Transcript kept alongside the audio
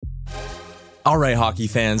All right, hockey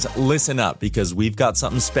fans, listen up because we've got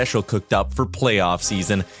something special cooked up for playoff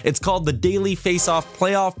season. It's called the Daily Face-Off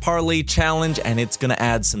Playoff Parlay Challenge, and it's going to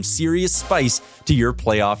add some serious spice to your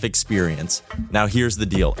playoff experience. Now, here's the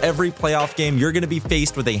deal. Every playoff game, you're going to be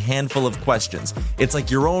faced with a handful of questions. It's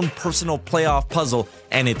like your own personal playoff puzzle,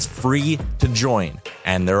 and it's free to join.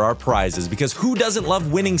 And there are prizes, because who doesn't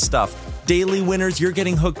love winning stuff? Daily winners, you're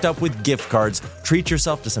getting hooked up with gift cards. Treat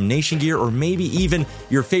yourself to some Nation gear or maybe even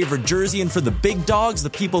your favorite jersey. And for the big dogs, the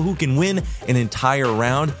people who can win an entire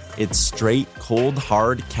round, it's straight, cold,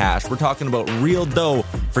 hard cash. We're talking about real dough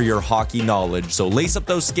for your hockey knowledge. So lace up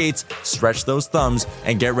those skates, stretch those thumbs,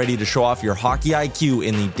 and get ready to show off your hockey IQ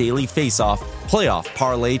in the Daily Face-Off Playoff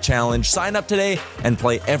Parlay Challenge. Sign up today and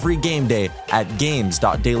play every game day at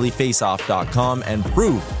games.dailyfaceoff.com and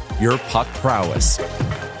prove your puck prowess.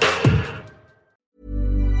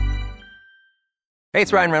 Hey,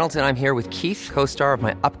 it's Ryan Reynolds, and I'm here with Keith, co-star of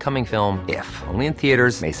my upcoming film, If, only in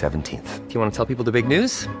theaters May 17th. Do you want to tell people the big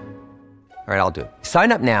news? All right, I'll do it.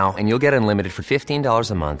 Sign up now and you'll get unlimited for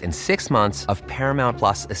 $15 a month and 6 months of Paramount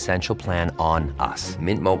Plus Essential Plan on us.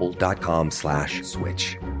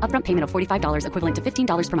 MintMobile.com/switch. Upfront payment of $45 equivalent to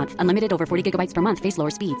 $15 per month. Unlimited over 40 gigabytes per month. Face lower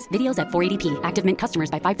speeds. Videos at 480p. Active Mint customers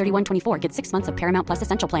by 531.24 get 6 months of Paramount Plus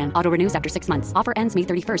Essential Plan. Auto renews after 6 months. Offer ends May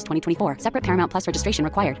 31st, 2024. Separate Paramount Plus registration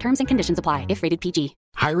required. Terms and conditions apply if rated PG.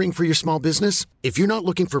 Hiring for your small business? If you're not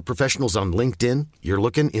looking for professionals on LinkedIn, you're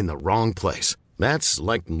looking in the wrong place. That's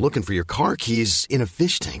like looking for your car keys in a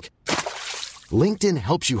fish tank. LinkedIn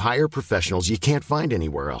helps you hire professionals you can't find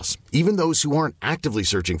anywhere else, even those who aren't actively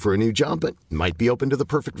searching for a new job but might be open to the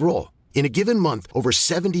perfect role. In a given month, over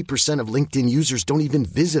 70% of LinkedIn users don't even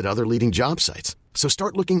visit other leading job sites. So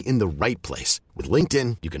start looking in the right place. With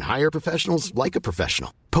LinkedIn, you can hire professionals like a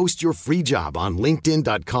professional. Post your free job on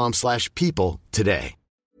linkedin.com/people today.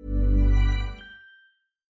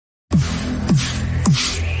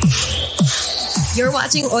 You're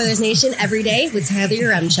watching Oilers Nation every day with Tyler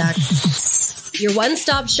Yaremchuk, your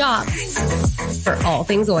one-stop shop for all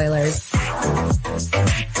things Oilers.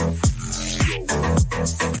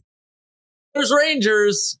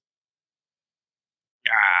 Rangers.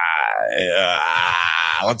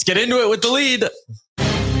 Let's get into it with the lead.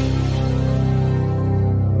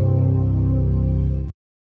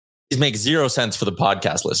 These make zero sense for the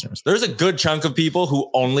podcast listeners. There's a good chunk of people who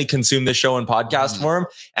only consume this show in podcast form,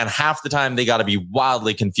 and half the time they got to be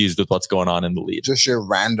wildly confused with what's going on in the lead. Just your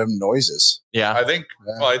random noises. Yeah, I think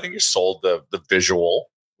you sold the visual.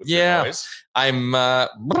 With your noise. I don't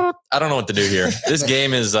know what to do here. This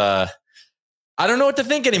game is. I don't know what to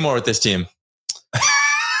think anymore with this team.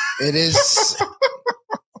 It is.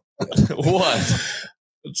 What?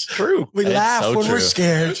 It's true. We laugh when we're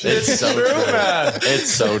scared. It's so true, man.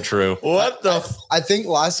 It's so true. What the I think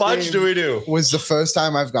last fudge game do we do? Was the first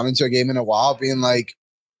time I've gone into a game in a while being like,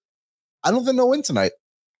 I don't think they'll win tonight.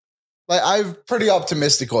 Like, I'm pretty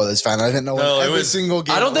optimistic Oilers fan. I didn't know every single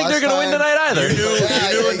game. I don't think they're going to win tonight either.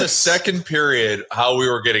 You knew in the second period how we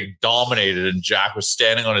were getting dominated and Jack was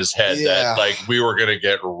standing on his head that like we were going to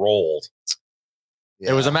get rolled.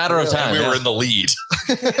 It was a matter of time. And we were in the lead.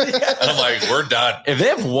 And I'm like, we're done. If they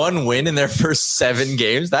have one win in their first 7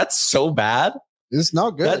 games, that's so bad. It's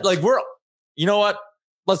not good. You know what?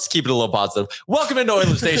 Let's keep it a little positive. Welcome into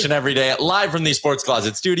Oilers Nation every day, live from the Sports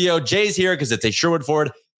Closet studio. Jay's here because it's a Sherwood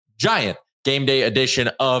Ford Giant game day edition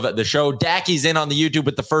of the show. Dackey's in on the YouTube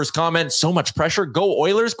with the first comment. So much pressure. Go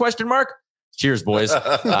Oilers? ? Cheers, boys. Go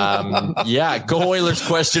Oilers ?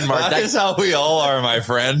 That is how we all are, my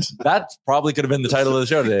friend. That probably could have been the title of the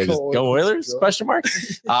show today. Go Oilers ?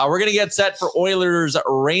 We're going to get set for Oilers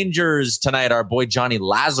Rangers tonight. Our boy Johnny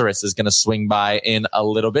Lazarus is going to swing by in a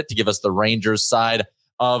little bit to give us the Rangers side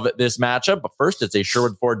of this matchup. But first, it's a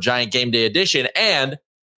Sherwood Ford Giant game day edition. And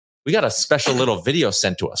we got a special little video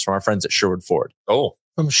sent to us from our friends at Sherwood Ford. Oh.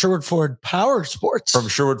 From Sherwood Ford Power Sports. From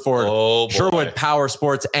Sherwood Ford, Sherwood Power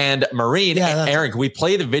Sports and Marine. Yeah, Aaron, can we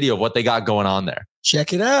play the video of what they got going on there?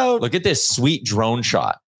 Check it out. Look at this sweet drone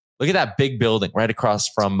shot. Look at that big building right across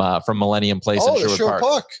from Millennium Place in Sherwood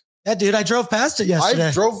Park. Yeah, dude, I drove past it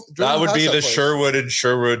yesterday. That would be the Sherwood and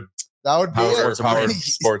Sherwood. That would be Power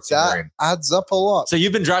Sports that Marine. Adds up a lot. So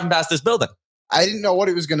you've been driving past this building. I didn't know what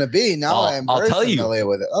it was going to be. Now I am very familiar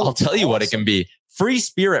with it. I'll tell you what it can be. Free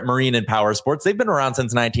Spirit Marine and Power Sports. They've been around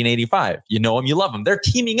since 1985. You know them, you love them. They're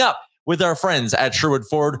teaming up with our friends at Sherwood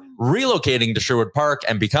Ford, relocating to Sherwood Park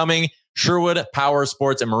and becoming Sherwood Power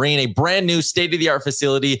Sports and Marine, a brand new state-of-the-art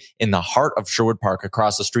facility in the heart of Sherwood Park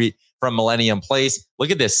across the street from Millennium Place.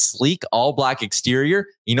 Look at this sleek all-black exterior.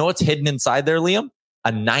 You know what's hidden inside there, Liam?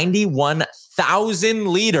 A 91,000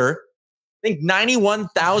 liter Think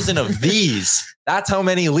 91,000 of these. That's how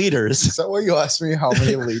many liters. Is that what you asked me? How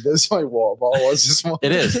many liters my water bottle was this morning?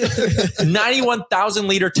 It is 91,000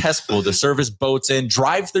 liter test pool to service boats in,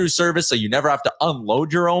 drive-through service so you never have to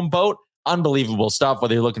unload your own boat. Unbelievable stuff.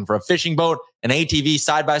 Whether you're looking for a fishing boat, an ATV,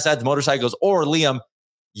 side-by-sides, motorcycles, or Liam,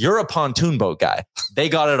 you're a pontoon boat guy. They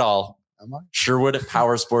got it all. Am I? Sherwood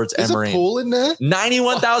Power Sports and There's Marine. a pool in there?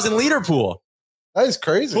 91,000 liter pool. That is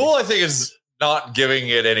crazy. Pool, I think, is not giving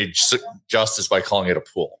it any justice by calling it a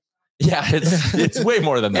pool. Yeah, it's way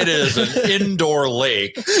more than that. It is an indoor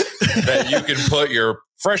lake that you can put your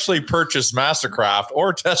freshly purchased Mastercraft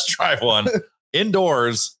or test drive one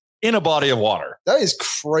indoors in a body of water. That is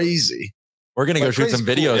crazy. We're going to go shoot some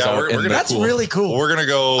videos. Yeah, we're gonna That's really cool. We're going to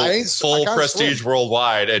go full I can't prestige swim.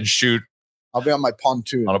 worldwide and shoot I'll be on my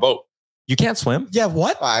pontoon. on a boat. You can't swim? Yeah,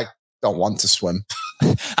 what? I don't want to swim.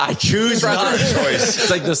 I choose not. choice. It's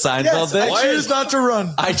like the Seinfeld Yes, thing. I choose not to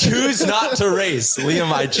run. I choose not to race.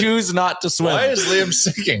 Liam, I choose not to swim. Why is Liam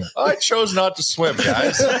sinking? I chose not to swim,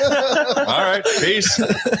 guys. All right, peace.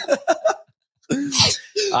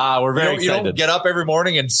 We're very You don't excited. get up every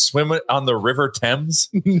morning and swim on the River Thames?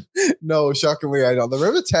 No, shockingly, I don't. The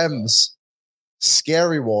River Thames,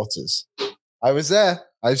 scary waters. I was there.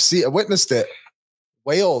 I witnessed it.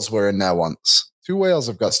 Whales were in there once. 2 whales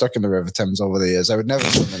have got stuck in the River Thames over the years. I would never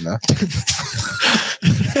swim in there.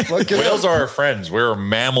 Whales are our friends. We're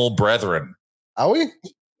mammal brethren. Are we?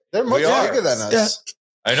 They're much We are. bigger than us.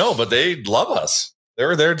 I know, but they love us.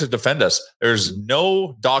 They're there to defend us. There's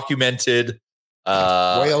no documented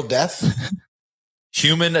Whale death.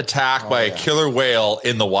 human attack by a killer whale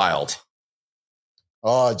in the wild.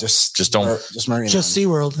 Oh, just don't- just marine. Just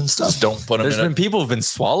SeaWorld and stuff. Just don't put them There's in been people who've been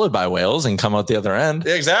swallowed by whales and come out the other end.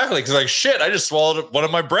 Yeah, exactly. Because like, shit, I just swallowed one of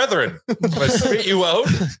my brethren. If I spit you out,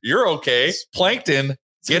 you're okay. Plankton,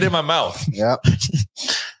 get in my mouth. Yeah.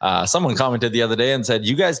 Someone commented the other day and said,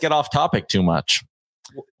 "You guys get off topic too much."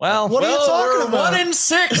 Well, What are you talking we're about? 1 in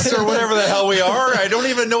 6 or whatever the hell we are. I don't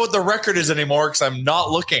even know what the record is anymore because I'm not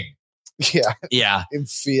looking. Yeah. yeah, In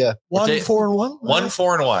fear. 1, 4, and 1. 1,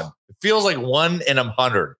 4, and 1. It feels like 1 in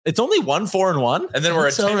 100. it's only 1, 4, and 1. And then we're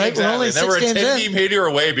a So, 10 right, games we're out. only And then we're a 6 games 10 in. game hater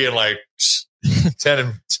away being like 10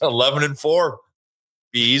 and 11 and 4.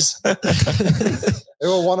 Bees. They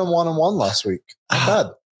were 1 and 1 and 1 last week. Not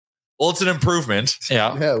bad. Well, it's an improvement.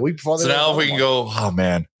 Yeah. Yeah, week before. So they now were if we can 1-1. go, oh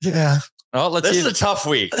man, Yeah. Well, let's this see. is a tough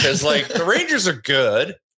week because like the Rangers are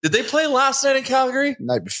good. Did they play last night in Calgary?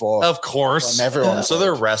 Night before. Of course. When everyone So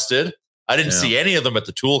they're rested. I didn't see any of them at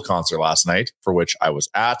the Tool concert last night, for which I was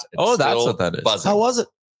at. and Oh, that's still what that is. buzzing. How was it?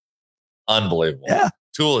 Unbelievable. Yeah.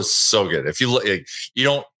 Tool is so good. If you look, you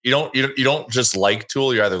don't just like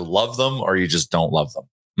Tool. You either love them or you just don't love them.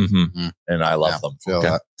 Mm-hmm. And I love them. Feel Okay.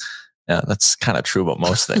 that. Yeah, that's kind of true about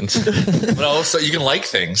most things. No, so you can like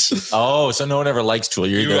things. Oh, so no one ever likes Tool.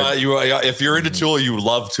 You're either- If you're into Tool, you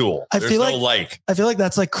love Tool. I There's feel no like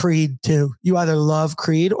that's like Creed too. You either love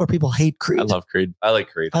Creed or people hate Creed. I love Creed. I like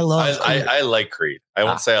Creed. I love Creed. I like Creed. I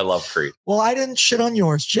won't say I love Creed. Well, I didn't shit on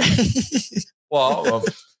yours, Jay. Well,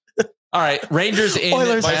 All right, Rangers in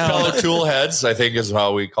Oilers my out. fellow Tool heads, I think is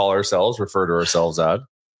how we call ourselves, refer to ourselves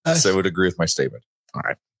as. So I would agree with my statement. All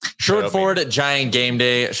right. Sherwood Shout out Ford Giant Game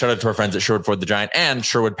Day. Shout out to our friends at Sherwood Ford the Giant and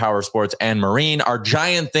Sherwood Power Sports and Marine. Our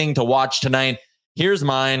giant thing to watch tonight. Here's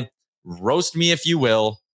mine. Roast me if you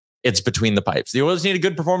will. It's between the pipes. The Oilers need a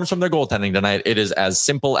good performance from their goaltending tonight. It is as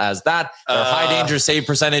simple as that. Their high danger save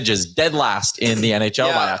percentage is dead last in the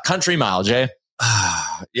NHL by a country mile, Jay.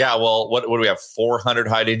 Yeah, well, what do we have? 400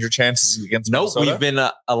 high danger chances against Nope, Minnesota? we've been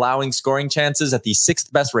allowing scoring chances at the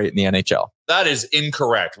 6th best rate in the NHL. That is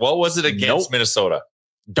incorrect. What was it against Minnesota?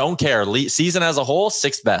 Don't care. Season as a whole,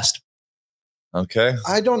 6th best. Okay.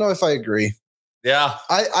 I don't know if I agree. Yeah.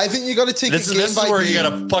 I think you got to take This it game is by where you game. got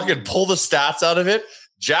to fucking pull the stats out of it.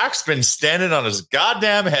 Jack's been standing on his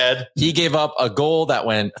goddamn head. He gave up a goal that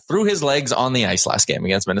went through his legs on the ice last game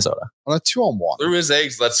against Minnesota. On a 2-on-1. Through his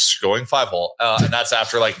eggs. That's going 5-hole. And that's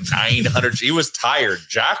after like 900. He was tired.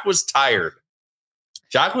 Jack was tired.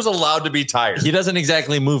 Jack was allowed to be tired. He doesn't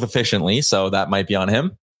exactly move efficiently, so that might be on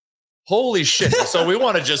him. Holy shit. So we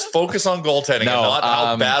want to just focus on goaltending and not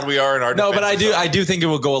how bad we are in our No, but defensive I zone. do think it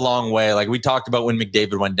will go a long way. Like we talked about when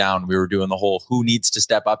McDavid went down, we were doing the whole who needs to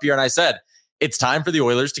step up here. And I said, it's time for the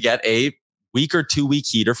Oilers to get a week or 2 week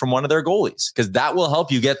heater from one of their goalies because that will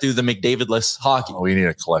help you get through the McDavid-less hockey. We need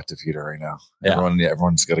a collective heater right now. Yeah.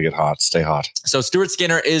 Everyone's got to get hot. Stay hot. So Stuart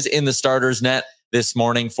Skinner is in the starters net this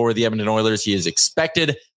morning for the Edmonton Oilers. He is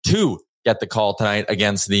expected to get the call tonight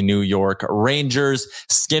against the New York Rangers.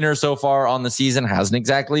 Skinner so far on the season hasn't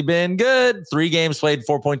exactly been good. 3 games played,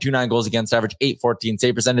 4.29 goals against average, 814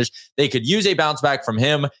 save percentage. They could use a bounce back from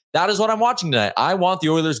him. That is what I'm watching tonight. I want the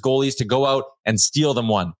Oilers goalies to go out and steal them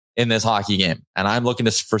one in this hockey game. And I'm looking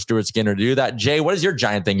for Stuart Skinner to do that. Jay, what is your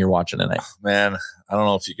giant thing you're watching tonight? Man, I don't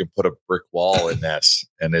know if you can put a brick wall in that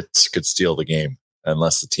and it could steal the game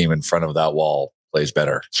unless the team in front of that wall plays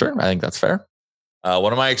better. Sure, I think that's fair.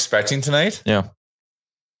 What am I expecting tonight? Yeah.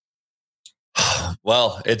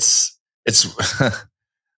 Well, it's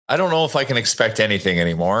I don't know if I can expect anything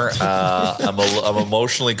anymore. I'm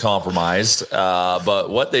emotionally compromised. But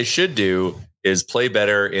what they should do is play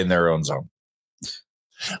better in their own zone.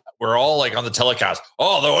 We're all like on the telecast.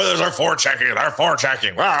 Oh, the Oilers are forechecking. They're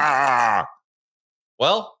forechecking. Ah!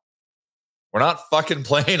 Well, we're not fucking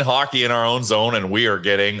playing hockey in our own zone, and we are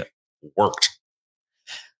getting worked.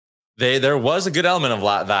 There was a good element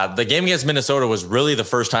of that. The game against Minnesota was really the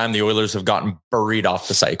first time the Oilers have gotten buried off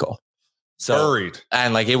the cycle. Buried.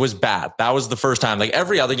 And like it was bad. That was the first time. Like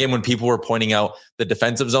every other game when people were pointing out the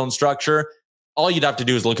defensive zone structure, all you'd have to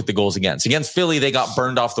do is look at the goals against. Against Philly, they got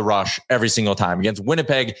burned off the rush every single time. Against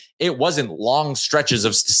Winnipeg, it wasn't long stretches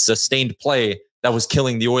of sustained play that was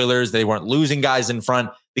killing the Oilers. They weren't losing guys in front.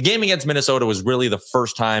 The game against Minnesota was really the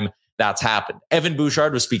first time that's happened. Evan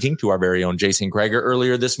Bouchard was speaking to our very own Jason Kreger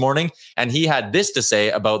earlier this morning, and he had this to say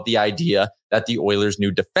about the idea that the Oilers' new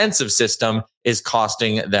defensive system is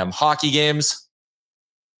costing them hockey games.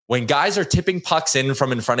 When guys are tipping pucks in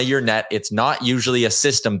from in front of your net, it's not usually a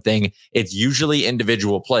system thing. It's usually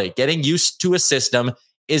individual play. Getting used to a system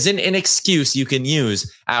isn't an excuse you can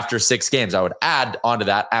use after 6 games. I would add onto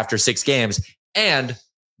that after 6 games and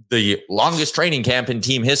the longest training camp in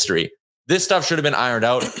team history. This stuff should have been ironed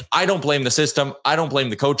out. I don't blame the system. I don't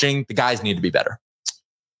blame the coaching. The guys need to be better.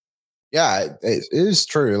 Yeah, it is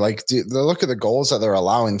true. Like, look at the goals that they're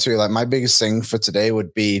allowing too. Like, my biggest thing for today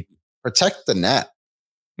would be protect the net.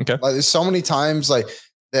 Okay. Like, there's so many times, like,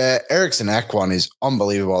 the Eriksson Ek one is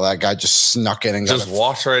unbelievable. That guy just snuck in and just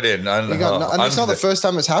walked right in. And it's not the first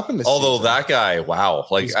time it's happened. Although season. That guy, wow.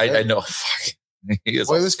 Like, I know. Fuck.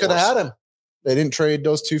 Oilers could have had him. They didn't trade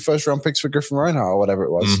those 2 first-round picks for Griffin Reinhart or whatever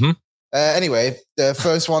it was. Mm-hmm. Anyway, the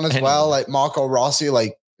first one as well, like Marco Rossi,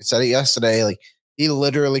 like I said it yesterday, like he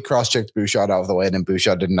literally cross-checked Bouchard out of the way and then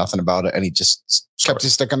Bouchard did nothing about it and he just kept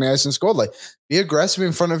his stick on the ice and scored. Like, be aggressive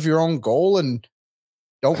in front of your own goal and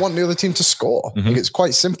don't want the other team to score. Mm-hmm. Like, it's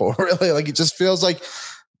quite simple, really. Like, it just feels like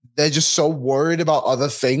they're just so worried about other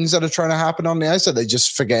things that are trying to happen on the ice that they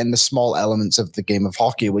just forgetting the small elements of the game of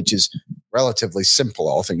hockey, which is relatively simple,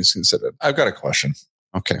 all things considered. I've got a question.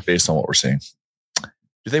 Okay. Based on what we're seeing.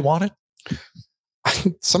 Do they want it?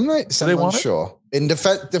 Some nights I'm not sure. In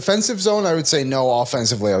defensive zone, I would say no.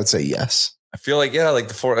 Offensively, I would say yes. I feel like, like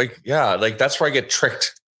that's where I get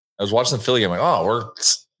tricked. I was watching the Philly game, like, oh,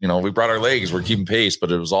 we brought our legs, we're keeping pace,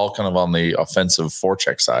 but it was all kind of on the offensive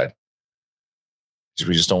forecheck side.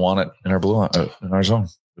 We just don't want it in our zone.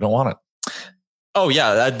 We don't want it. Oh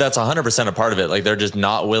yeah, that's 100% a part of it. Like they're just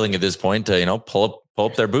not willing at this point to pull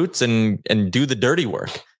up their boots and do the dirty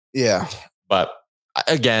work. Yeah, but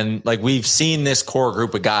again, like we've seen this core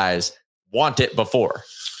group of guys want it before,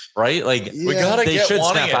 right? Like we gotta they should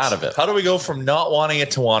snap it. out of it. How do we go from not wanting it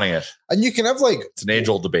to wanting it? And you can have it's an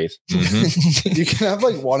age-old debate. Mm-hmm. You can have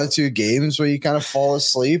 1 or 2 games where you kind of fall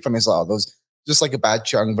asleep and it's those just like a bad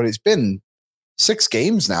chunk. But it's been 6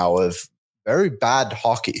 games now of very bad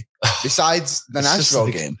hockey. Besides the Nashville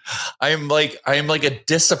game, I am like a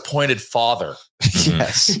disappointed father.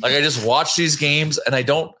 Yes, like I just watch these games and I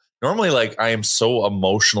don't. Normally, like I am so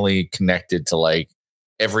emotionally connected to like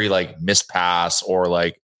every like missed pass or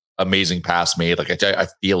like amazing pass made. Like I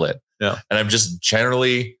feel it. Yeah. And I'm just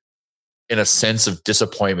generally in a sense of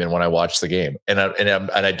disappointment when I watch the game, and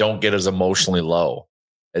I don't get as emotionally low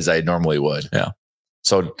as I normally would. Yeah.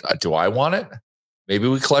 So do I want it? Maybe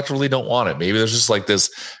we collectively don't want it. Maybe there's just like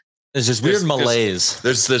this. There's just weird malaise.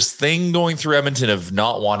 There's this thing going through Edmonton of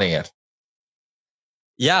not wanting it.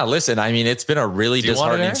 Yeah, listen, I mean, it's been a really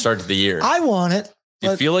disheartening start to the year. I want it. Do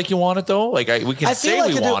you feel like you want it though? Like we can say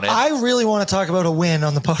we want it. I really want to talk about a win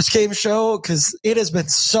on the post-game show because it has been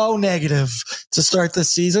so negative to start this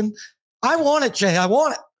season. I want it, Jay. I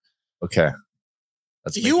want it. Okay.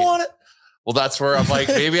 You want it? Well, that's where I'm like,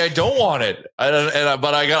 maybe I don't want it. But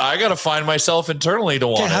I got to find myself internally to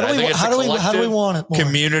want it. How do we want it? More?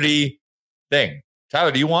 Community thing.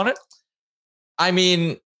 Tyler, do you want it? I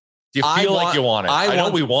mean, do you feel like you want it? I know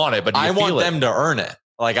we want it, but do you want feel them to earn it.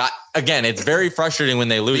 Like, again, it's very frustrating when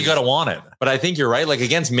they lose. You got to want it. But I think you're right. Like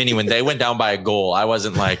against Mini, when they went down by a goal, I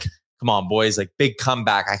wasn't like, come on, boys, like big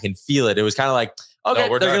comeback. I can feel it. It was kind of like, Okay,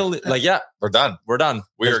 No, we're they're done. gonna We're done. we're done.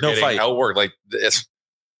 We There's are no getting fight. outworked. Like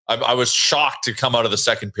I was shocked to come out of the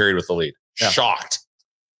second period with the lead. Yeah. Shocked.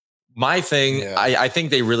 My thing, Yeah. I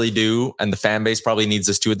think they really do, and the fan base probably needs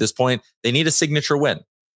this too at this point. They need a signature win.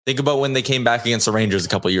 Think about when they came back against the Rangers a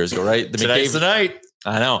couple of years ago, right? The Tonight's the night.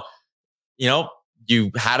 I know. You know,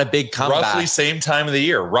 you had a big comeback. Roughly same time of the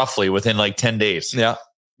year. Roughly within like 10 days. Yeah.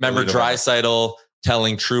 Remember Draisaitl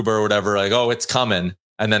telling Trouba or whatever, like, oh, it's coming.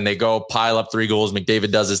 And then they go pile up 3 goals.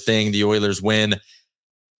 McDavid does his thing. The Oilers win.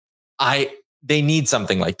 They need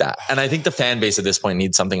something like that. And I think the fan base at this point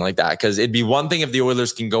needs something like that, because it'd be one thing if the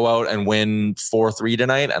Oilers can go out and win 4-3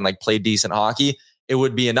 tonight and like play decent hockey. It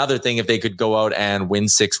would be another thing if they could go out and win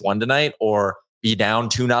 6-1 tonight or be down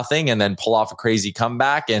 2-0 and then pull off a crazy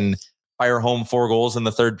comeback and fire home 4 goals in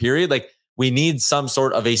the third period. Like, we need some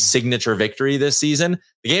sort of a signature victory this season.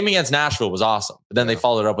 The game against Nashville was awesome, but then they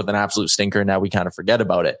followed up with an absolute stinker. And now we kind of forget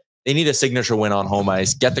about it. They need a signature win on home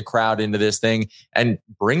ice, get the crowd into this thing, and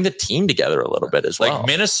bring the team together a little bit as well. Like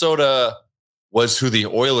Minnesota was who the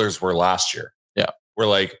Oilers were last year. Yeah.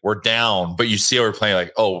 We're down, but you see how we're playing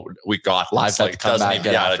like, oh, we got this. Live Like, comeback,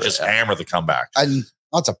 get after just it, yeah. hammer the comeback. And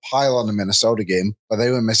not to pile on the Minnesota game, but they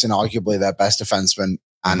were missing arguably their best defenseman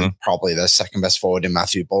and probably their second best forward in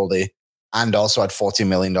Matthew Boldy, and also had $14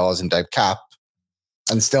 million in dead cap,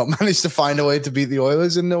 and still managed to find a way to beat the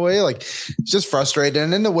Oilers in a way. Like, it's just frustrating.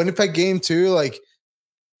 And in the Winnipeg game too, like, I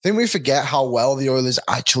think we forget how well the Oilers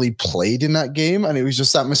actually played in that game. And it was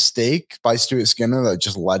just that mistake by Stuart Skinner that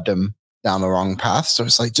just led them down the wrong path. So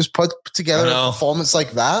it's like, just put together a performance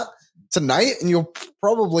like that tonight and you'll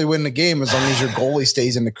probably win the game as long as your goalie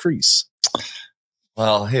stays in the crease.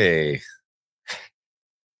 Well, hey,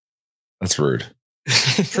 that's rude.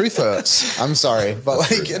 Truth hurts. I'm sorry. But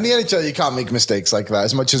like in the NHL, you can't make mistakes like that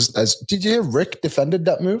as much as did you hear Rick defended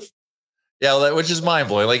that move? Yeah, well, which is mind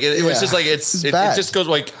blowing. Like it was just like it just goes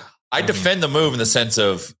like, I defend the move in the sense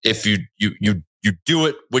of if you do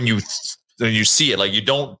it when you see it, like you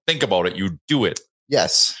don't think about it, you do it.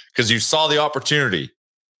 Yes, because you saw the opportunity,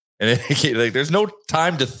 and like there's no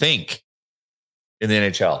time to think in the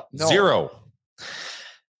NHL. No. Zero.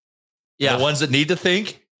 Yeah, the ones that need to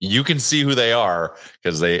think, you can see who they are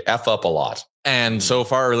because they F up a lot. And so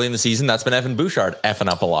far early in the season, that's been Evan Bouchard effing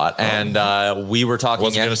up a lot. And we were talking.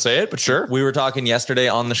 Wasn't going to say it, but sure. We were talking yesterday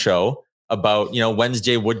on the show about, when's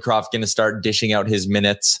Jay Woodcroft going to start dishing out his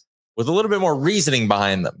minutes with a little bit more reasoning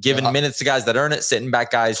behind them, giving minutes to guys that earn it, sitting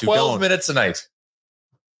back guys who 12 don't. minutes a night.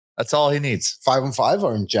 That's all he needs. 5-on-5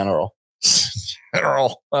 or in general?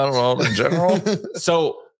 General. I don't know. In general.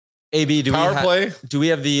 So, AB, do we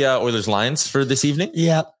have the Oilers lines for this evening?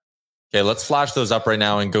 Yeah. Okay, let's flash those up right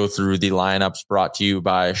now and go through the lineups brought to you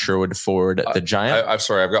by Sherwood Ford, the Giant. I'm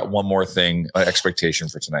sorry. I've got one more thing, expectation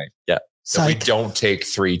for tonight. Yeah. That we don't take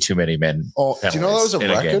 3 too many men. Oh, do you know that was a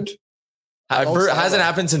record? Hasn't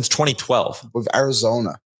happened since 2012 with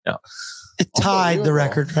Arizona. Yeah. It tied the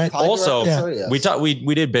record, right? Also, we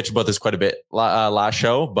did bitch about this quite a bit last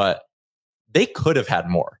show, but they could have had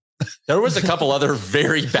more. There was a couple other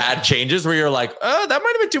very bad changes where you're like, oh, that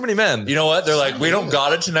might have been too many men. You know what? They're like, we don't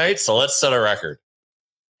got it tonight, so let's set a record.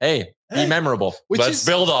 Hey, be memorable. Let's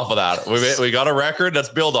build off of that. We got a record. Let's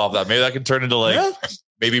build off that. Maybe that can turn into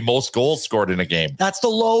maybe most goals scored in a game. That's the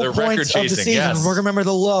low point of the season. Yes. We're going to remember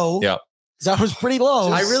the low. Yeah. That was pretty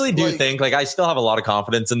low. I really do think, I still have a lot of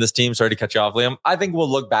confidence in this team. Sorry to cut you off, Liam. I think we'll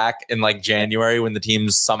look back in January when the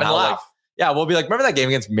team's somehow we'll be like, remember that game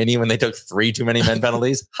against Mini when they took 3 too many men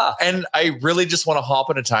penalties? And I really just want to hop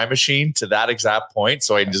in a time machine to that exact point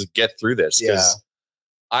so I can just get through this because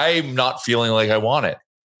I'm not feeling like I want it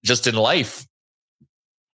just in life.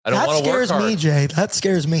 I don't want to work hard. That scares me, Jay. That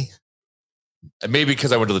scares me. And maybe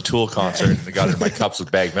because I went to the Tool concert and got in my cups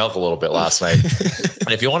with Bag Milk a little bit last night.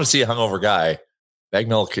 And if you want to see a hungover guy, Bag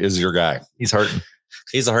Milk is your guy. He's hurting.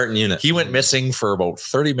 He's a hurting unit. He went missing for about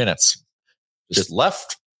 30 minutes. Just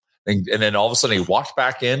left. And then all of a sudden he walked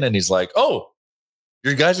back in and he's like, oh,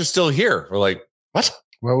 your guys are still here. We're like, what?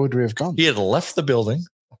 Where would we have gone? He had left the building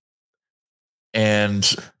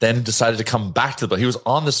and then decided to come back to the building. He was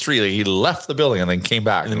on the street. He left the building and then came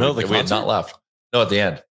back. In the middle of the concert? We had not left. No, at the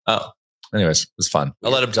end. Oh. Anyways, it was fun.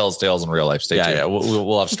 I'll let him tell his tales in real life. Stay tuned. Yeah.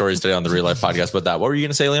 We'll have stories today on the Real Life podcast about that. What were you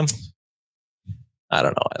going to say, Liam? I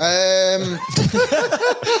don't know.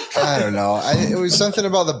 I don't know. It was something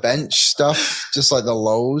about the bench stuff, just like the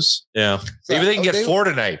lows. Yeah. Maybe they can get 4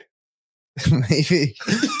 tonight. Maybe.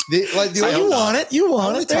 You want it. You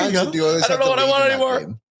want it. There you go. I don't know what I want anymore.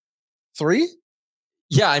 Game? 3?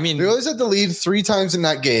 Yeah, I mean, the Oilers had the lead 3 times in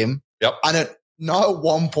that game. Yep. And not at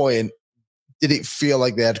one point did it feel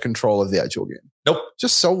like they had control of the actual game? Nope.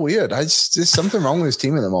 Just so weird. There's something wrong with this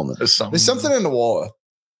team at the moment. There's something in the water.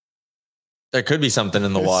 There could be something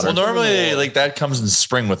in the water. Well, normally like that comes in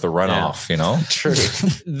spring with the runoff, you know? True.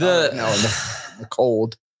 In the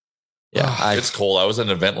cold. Yeah, it's cold. I was at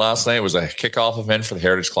an event last night. It was a kickoff event for the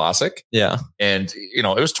Heritage Classic. Yeah. And, it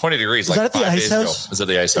was 20 degrees. Was like that at the 5 Ice days House? ago. It was at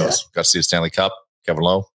the Ice House. Got to see the Stanley Cup. Kevin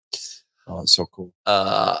Lowe. Oh, it's so cool.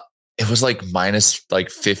 It was like minus like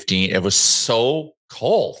 15. It was so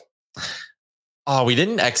cold. Oh, we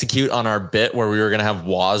didn't execute on our bit where we were going to have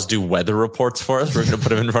Waz do weather reports for us. We're going to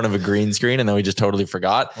put him in front of a green screen, and then we just totally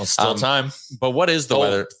forgot. Well, still time. But what is the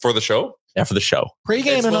weather for the show? Yeah, for the show.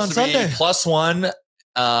 Pre-gaming on Sunday.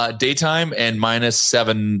 +1 daytime and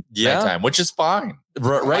 -7 nighttime, which is fine.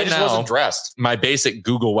 Right I just now, wasn't dressed. my basic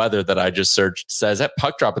Google weather that I just searched says at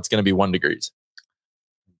puck drop it's going to be 1 degrees.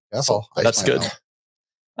 So that's good.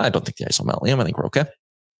 I don't think the ice will melt, Liam. I think we're okay.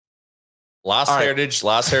 Last Heritage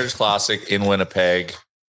Classic in Winnipeg.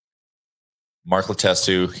 Mark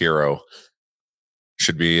Letestu, hero,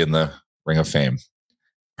 should be in the Ring of Fame.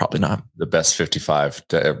 Probably not. The best 55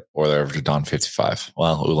 or ever to don 55.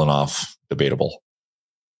 Well, Ulanov, debatable.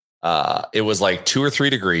 It was like 2 or 3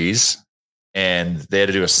 degrees, and they had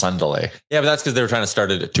to do a sun delay. Yeah, but that's because they were trying to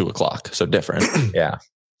start it at 2:00, so different. Yeah,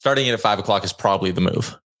 starting it at 5:00 is probably the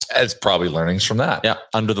move. It's probably learnings from that. Yeah,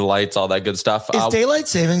 under the lights, all that good stuff. Is daylight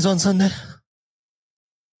savings on Sunday?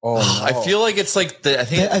 Oh, no. I feel like it's like I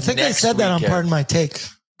think they said that on Pardon My Take.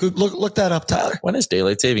 Look that up, Tyler. When is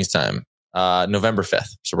daylight savings time? November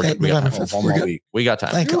 5th. So we got time. We're good. We got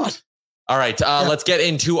time. Thank God. All right, let's get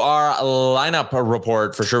into our lineup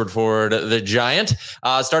report for Sherwood Ford, the Giant.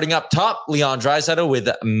 Starting up top, Leon Draisaitl with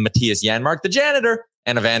Matthias Janmark, the janitor,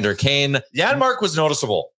 and Evander Kane. Janmark was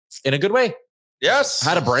noticeable in a good way. Yes.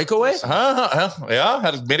 Had a breakaway.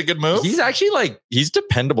 Yeah. Made a good move. He's actually he's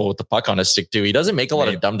dependable with the puck on his stick too. He doesn't make a lot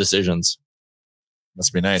of dumb decisions.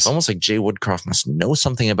 Must be nice. It's almost like Jay Woodcroft must know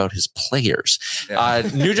something about his players. Yeah.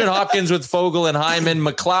 Nugent Hopkins with Fogle and Hyman.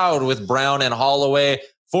 McLeod with Brown and Holloway.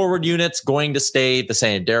 Forward units going to stay the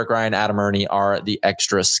same. Derek Ryan, Adam Ernie are the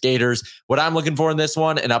extra skaters. What I'm looking for in this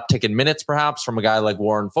one, an uptick in minutes perhaps from a guy like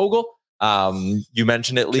Warren Fogle. You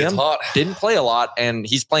mentioned it, Liam. Didn't play a lot, and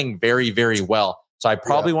he's playing very, very well. So I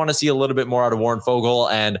probably want to see a little bit more out of Warren Fogle.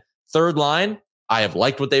 And third line, I have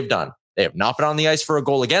liked what they've done. They have not been on the ice for a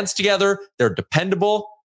goal against together. They're dependable.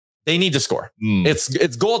 They need to score.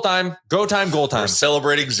 It's goal time, goal time. We're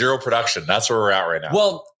celebrating zero production. That's where we're at right now.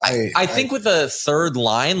 Well, I think with the third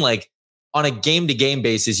line, like on a game-to-game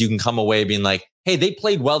basis, you can come away being like, hey, they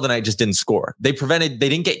played well tonight, just didn't score. They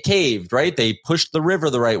didn't get caved, right? They pushed the river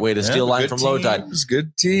the right way to steal line from low tide.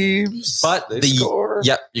 Good teams. But you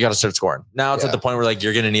got to start scoring. Now it's at the point where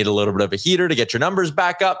you're going to need a little bit of a heater to get your numbers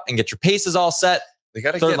back up and get your paces all set. They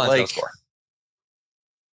got to get score.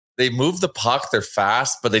 They move the puck. They're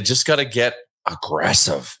fast, but they just got to get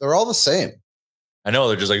aggressive. They're all the same. I know.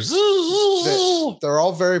 They're just like, they're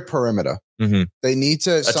all very perimeter. Mm-hmm. They need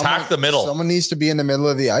to attack the middle. Someone needs to be in the middle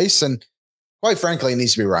of the ice. And quite frankly, it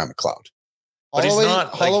needs to be Ryan McLeod. But he's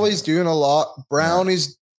not. Holloway's doing a lot. Brown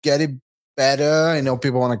is getting better. I know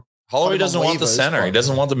people want to. Holloway doesn't want the center. He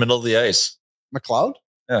doesn't want the middle of the ice. McLeod?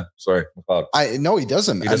 Yeah. Sorry. McLeod. No, he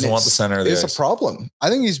doesn't. He doesn't want the center of the ice. It's a problem. I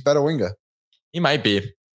think he's a better winger. He might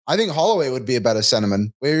be. I think Holloway would be a better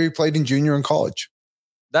centerman where he played in junior and college.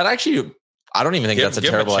 That actually, I don't even think that's a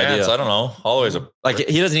terrible idea. I don't know. Holloway's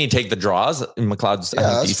he doesn't need to take the draws. McLeod's I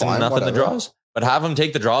think decent enough in the draws, but have him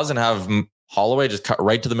take the draws and have Holloway just cut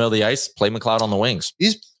right to the middle of the ice, play McLeod on the wings.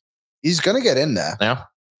 He's going to get in there. Yeah.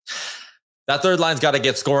 That third line's got to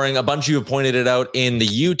get scoring. A bunch of you have pointed it out in the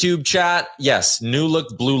YouTube chat. Yes, new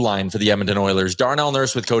look blue line for the Edmonton Oilers. Darnell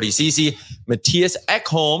Nurse with Cody Ceci, Matthias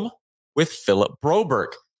Ekholm with Philip Broberg.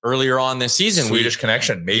 Earlier on this season, Swedish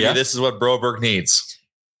connection. Maybe this is what Broberg needs.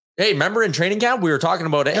 Hey, remember in training camp, we were talking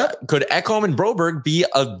about could Ekholm and Broberg be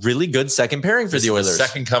a really good second pairing for the Oilers? The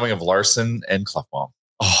second coming of Larson and Klefbom.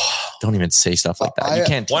 Oh, don't even say stuff like that. You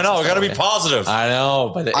can't. Why not? We got to be positive. I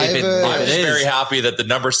know, but I'm very happy that the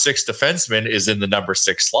number 6 defenseman is in the number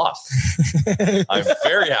 6 slot. I'm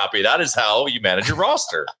very happy. That is how you manage your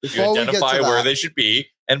roster. You identify where they should be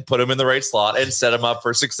and put them in the right slot and set them up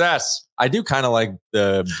for success. I do kind of like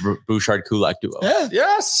the Bouchard-Kulak duo. Yeah.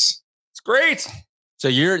 Yes. It's great. So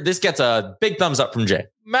this gets a big thumbs up from Jay.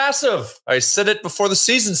 Massive. I said it before the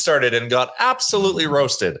season started and got absolutely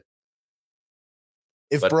roasted.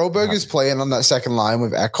 If Broberg is playing on that second line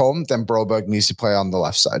with Ekholm, then Broberg needs to play on the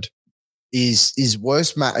left side. His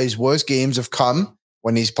worst games have come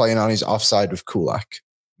when he's playing on his offside with Kulak.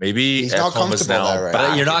 Maybe he's not comfortable there, right?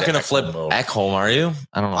 But you're not going to flip Ekholm, are you?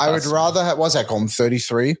 I don't know. I would rather was Ekholm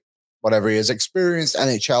 33. whatever he is, experienced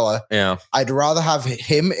NHLer. Yeah. I'd rather have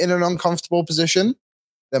him in an uncomfortable position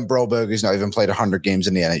than Broberg, who's not even played 100 games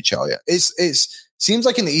in the NHL yet. It's seems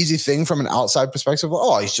like an easy thing from an outside perspective.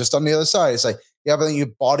 Oh, he's just on the other side. It's like, yeah, but then your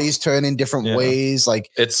bodies turn in different ways. Like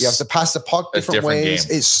you have to pass the puck different ways.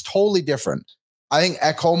 Game. It's totally different. I think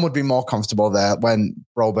Ekholm would be more comfortable there when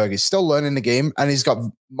Broberg is still learning the game and he's got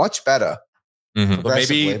much better. Mm-hmm.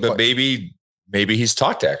 But maybe he's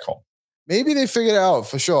talked to Ekholm. Maybe they figured it out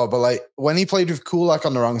for sure. But like when he played with Kulak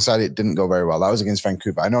on the wrong side, it didn't go very well. That was against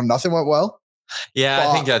Vancouver. I know nothing went well. Yeah,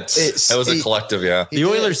 I think that was a collective. Yeah, the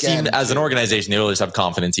Oilers seem, as an organization, the Oilers have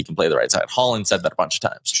confidence he can play the right side. Holland said that a bunch of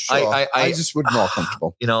times. Sure. I just would be more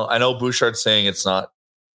comfortable. You know, I know Bouchard's saying it's not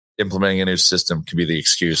implementing a new system can be the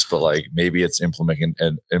excuse, but like maybe it's implementing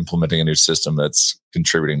a new system that's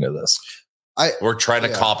contributing to this. We're trying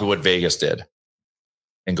to copy what Vegas did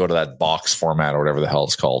and go to that box format or whatever the hell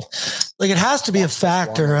it's called. Like it has to be a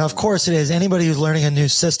factor. Of course it is. Anybody who's learning a new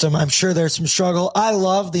system, I'm sure there's some struggle. I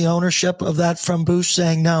love the ownership of that from Bush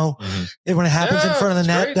saying no. Mm-hmm. When it happens in front of the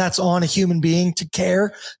net, great. That's on a human being to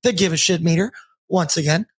care. They give a shit meter once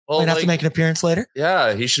again. Might have to make an appearance later.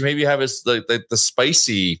 Yeah, he should maybe have his the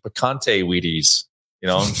spicy picante Wheaties, you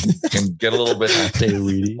know, and get a little bit.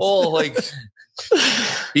 Well, like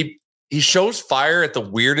he shows fire at the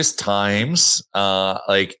weirdest times.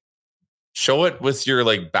 Like show it with your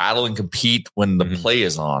like battle and compete when the play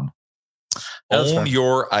is on. Own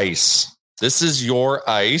your ice. This is your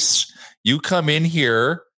ice. You come in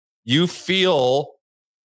here, you feel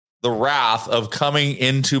the wrath of coming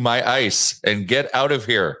into my ice and get out of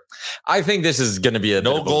here. I think this is going to be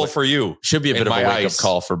no goal for you. Should be a bit of a wake-up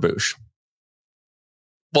call for Bush.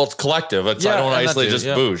 Well, it's collective. I don't isolate just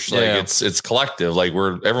Bush. Like it's collective. Like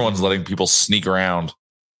everyone's letting people sneak around.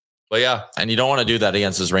 But yeah. And you don't want to do that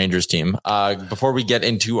against this Rangers team. Before we get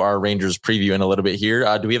into our Rangers preview in a little bit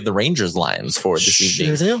here, do we have the Rangers lines for this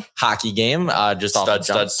evening's hockey game? Just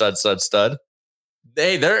stud.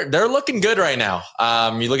 Hey, they're looking good right now.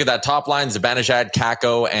 You look at that top line: Zibanejad,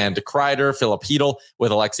 Kakko, and Kreider, Philip Hedl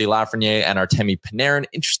with Alexei Lafreniere and Artemi Panarin.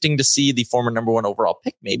 Interesting to see the former number 1 overall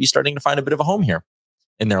pick maybe starting to find a bit of a home here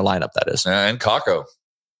in their lineup. That is, and Kakko,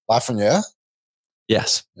 Lafreniere.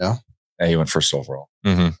 Yes, yeah, he went first overall.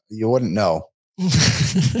 Mm-hmm. You wouldn't know.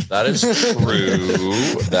 That is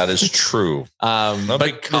true. That is true. No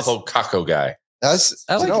big Kakko guy.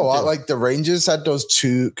 Like the Rangers had those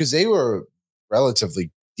two because they were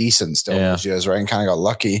relatively decent still in those years, right? And kind of got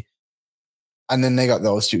lucky. And then they got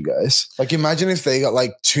those two guys. Like, imagine if they got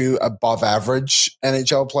like 2 above average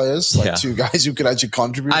NHL players, like 2 guys who could actually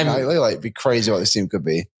contribute nightly. Like, it'd be crazy what this team could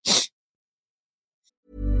be.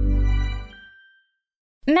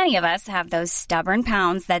 Many of us have those stubborn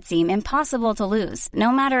pounds that seem impossible to lose,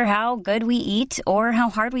 no matter how good we eat or how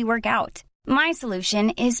hard we work out. My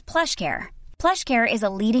solution is PlushCare. PlushCare is a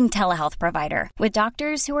leading telehealth provider with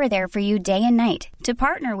doctors who are there for you day and night to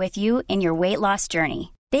partner with you in your weight loss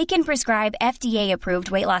journey. They can prescribe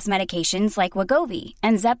FDA-approved weight loss medications like Wegovy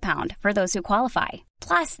and Zepbound for those who qualify.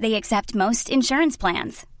 Plus, they accept most insurance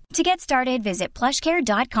plans. To get started, visit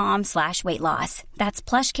plushcare.com/weightloss. That's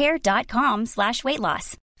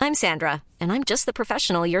plushcare.com/weightloss. I'm Sandra, and I'm just the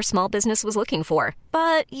professional your small business was looking for.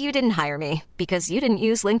 But you didn't hire me because you didn't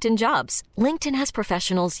use LinkedIn Jobs. LinkedIn has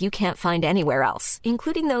professionals you can't find anywhere else,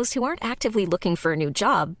 including those who aren't actively looking for a new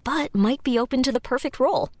job, but might be open to the perfect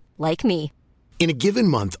role, like me. In a given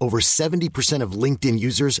month, over 70% of LinkedIn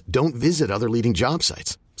users don't visit other leading job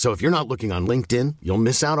sites. So if you're not looking on LinkedIn, you'll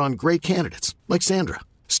miss out on great candidates like Sandra.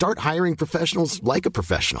 Start hiring professionals like a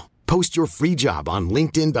professional. Post your free job on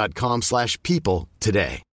linkedin.com/people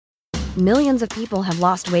today. Millions of people have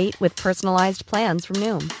lost weight with personalized plans from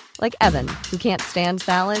Noom. Like Evan, who can't stand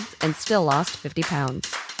salads and still lost 50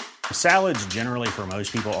 pounds. Salads generally for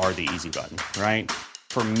most people are the easy button, right?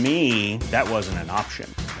 For me, that wasn't an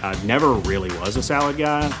option. I never really was a salad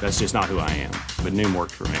guy. That's just not who I am. But Noom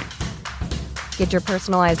worked for me. Get your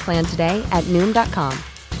personalized plan today at Noom.com.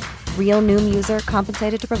 Real Noom user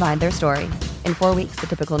compensated to provide their story. In 4 weeks, the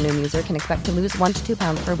typical Noom user can expect to lose 1 to 2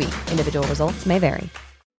 pounds per week. Individual results may vary.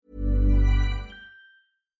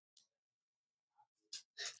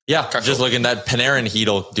 Yeah, just looking at Panarin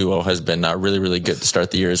Hedl duo has been really, really good to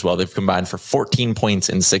start the year as well. They've combined for 14 points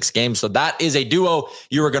in 6 games. So that is a duo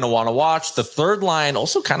you are going to want to watch. The third line,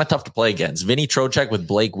 also kind of tough to play against. Vinny Trocheck with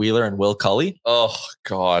Blake Wheeler and Will Cully. Oh,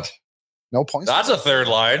 God. No points. That's a third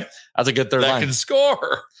line. That's a good third line. That can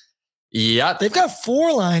score. Yeah. They've got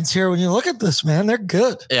 4 lines here. When you look at this, man, they're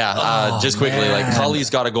good. Yeah. Just quickly, like Cully's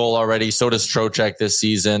got a goal already. So does Trocheck this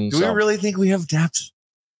season. Do we really think we have depth?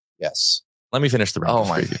 Yes. Let me finish the Rangers. Oh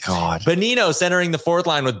my God. Bonino centering the fourth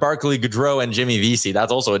line with Barkley, Gaudreau, and Jimmy Vesey.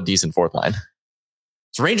 That's also a decent fourth line.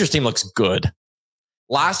 So Rangers team looks good.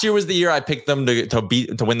 Last year was the year I picked them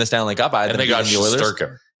to win the Stanley Cup. And they got the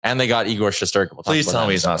Oilers. And they got Igor Shesterkin. Please tell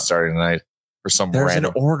me he's not starting tonight for some There's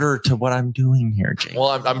random. an order to what I'm doing here, James. Well,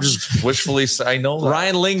 I'm just wishfully. I know that.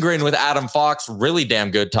 Ryan Lindgren with Adam Fox, really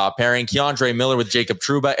damn good top pairing. Keandre Miller with Jacob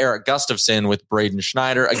Trouba. Eric Gustafsson with Braden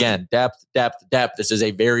Schneider. Again, depth. This is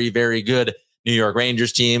a very, very good New York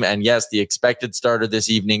Rangers team. And yes, the expected starter this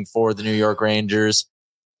evening for the New York Rangers.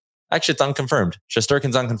 Actually, it's unconfirmed.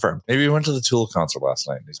 Shesterkin's unconfirmed. Maybe he went to the Tool concert last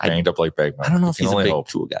night. He's banged up like Bagman. I don't know if he's a big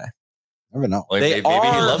Tool guy. I don't know. Like, maybe he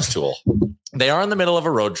loves Tool. They are in the middle of a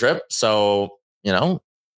road trip. So,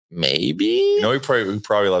 maybe. He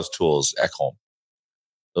probably loves Tools. Ekholm.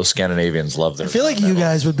 Those Scandinavians love their. I feel like you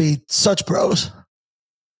guys would be such bros.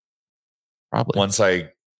 Probably. Once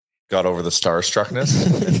I got over the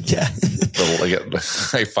starstruckness. Yeah.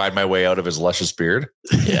 I find my way out of his luscious beard.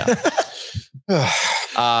 Yeah.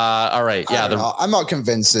 All right. Yeah. I'm not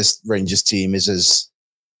convinced this Rangers team is as.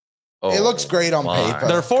 It looks great on paper.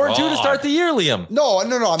 They're 4-2 to start the year, Liam. No. I'm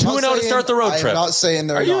 2-0 to start the road trip. I'm not saying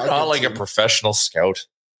they're. Are you not like a professional scout?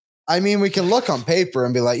 I mean, we can look on paper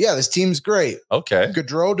and be like, yeah, this team's great. Okay.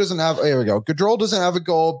 Gaudreau doesn't have. Here we go. Gaudreau doesn't have a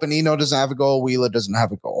goal. Bonino doesn't have a goal. Wheeler doesn't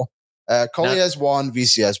have a goal. Collier has one.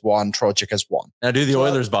 VC has one. Trocheck has one. Now do the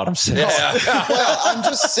Oilers bottom six. Yeah. Well, I'm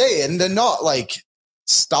just saying they're not like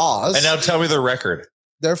stars. And now tell me their record.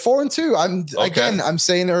 They're 4-2. I'm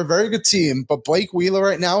saying they're a very good team, but Blake Wheeler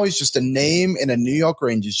right now is just a name in a New York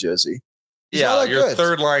Rangers jersey. He's your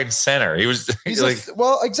third line center. He's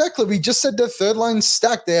exactly. We just said their third line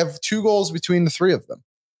stacked. They have 2 goals between the 3 of them.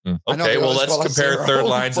 Okay, well, let's compare third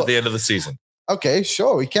lines at the end of the season. Okay,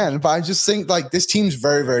 sure, we can. But I just think like this team's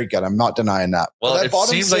very, very good. I'm not denying that. Well, it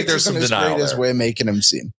seems like there's some denial as we're making them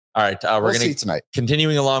seem. All right, we're going to tonight.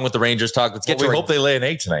 Continuing along with the Rangers talk. Let's get to. We hope they lay an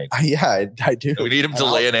egg tonight. Yeah, I do. We need them to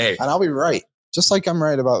lay an egg, and I'll be right. Just like I'm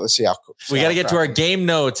right about the Seattle. We got to get to our game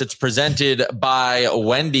notes. It's presented by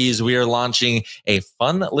Wendy's. We are launching a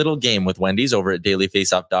fun little game with Wendy's over at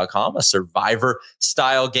dailyfaceoff.com, a survivor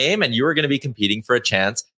style game. And you are going to be competing for a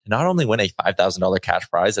chance to not only win a $5,000 cash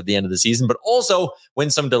prize at the end of the season, but also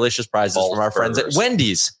win some delicious prizes from our friends at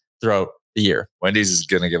Wendy's throughout the year. Wendy's is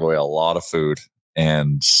going to give away a lot of food,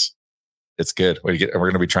 and it's good. We're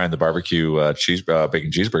going to be trying the barbecue bacon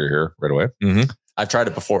cheeseburger here right away. Mm-hmm. I've tried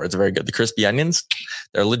it before. It's very good. The crispy onions,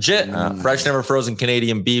 they're legit. Fresh, never frozen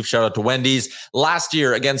Canadian beef. Shout out to Wendy's. Last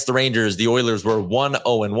year against the Rangers, the Oilers were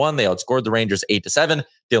 1-0-1. They outscored the Rangers 8-7.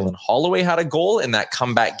 Dylan Holloway had a goal in that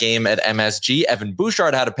comeback game at MSG. Evan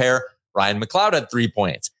Bouchard had a pair. Ryan McLeod had 3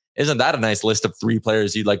 points. Isn't that a nice list of 3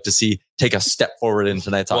 players you'd like to see take a step forward in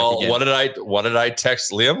tonight's hockey game? What did I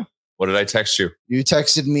text Liam? What did I text you? You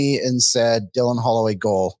texted me and said Dylan Holloway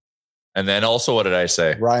goal. And then also, what did I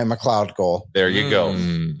say? Ryan McLeod goal. There you go.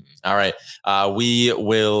 All right. We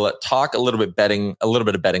will talk a little bit of betting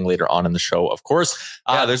later on in the show, of course.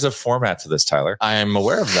 There's a format to this, Tyler. I am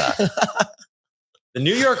aware of that. The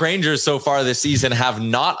New York Rangers so far this season have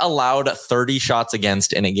not allowed 30 shots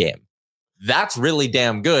against in a game. That's really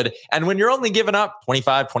damn good. And when you're only giving up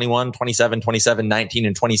 25, 21, 27, 27, 19,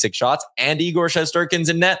 and 26 shots, and Igor Shesterkin's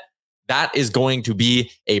in net, that is going to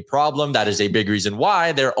be a problem. That is a big reason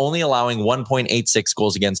why they're only allowing 1.86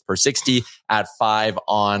 goals against per 60 at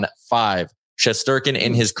 5-on-5. Shesterkin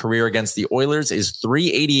in his career against the Oilers is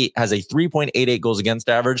 .380, has a 3.88 goals against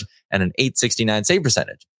average and an .869 save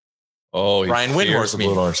percentage. Oh, Brian Windhorst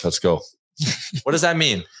mean. Let's go. What does that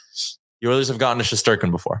mean? The Oilers have gotten to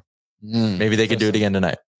Shesterkin before. Maybe they could do it again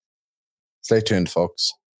tonight. Stay tuned,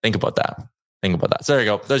 folks. Think about that. So there you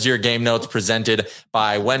go. Those are your game notes presented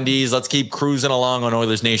by Wendy's. Let's keep cruising along on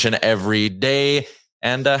Oilers Nation every day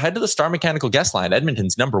and head to the Star Mechanical Guest Line,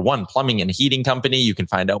 Edmonton's #1 plumbing and heating company. You can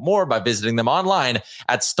find out more by visiting them online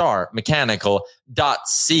at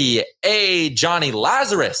starmechanical.ca. Johnny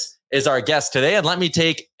Lazarus is our guest today. And let me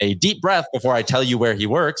take a deep breath before I tell you where he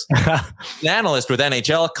works. An analyst with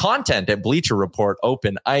NHL content at Bleacher Report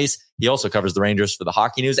Open Ice. He also covers the Rangers for the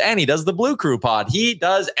Hockey News, and he does the Blue Crew pod. He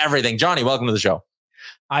does everything. Johnny, welcome to the show.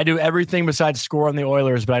 I do everything besides score on the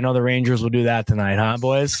Oilers, but I know the Rangers will do that tonight, huh,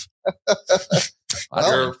 boys?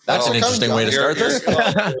 That's an interesting way to start this. You're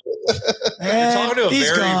talking to a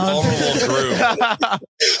very vulnerable group.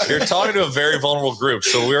 You're talking to a very vulnerable group,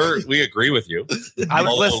 so we agree with you. I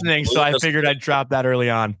was listening, so I figured I'd drop that early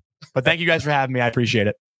on. But thank you guys for having me. I appreciate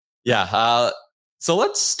it. Yeah. So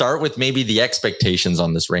let's start with maybe the expectations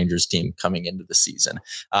on this Rangers team coming into the season.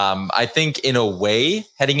 I think in a way,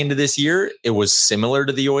 heading into this year, it was similar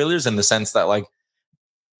to the Oilers in the sense that like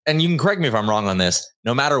and you can correct me if I'm wrong on this,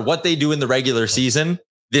 no matter what they do in the regular season,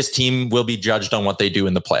 this team will be judged on what they do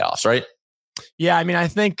in the playoffs, right? Yeah, I mean, I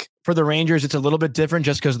think for the Rangers, it's a little bit different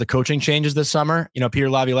just because the coaching changes this summer. Peter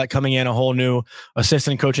Laviolette coming in, a whole new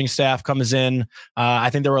assistant coaching staff comes in. I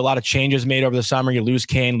think there were a lot of changes made over the summer. You lose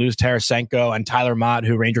Kane, lose Tarasenko, and Tyler Mott,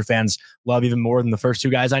 who Ranger fans love even more than the first two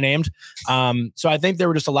guys I named. So I think there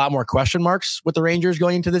were just a lot more question marks with the Rangers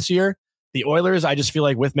going into this year. The Oilers, I just feel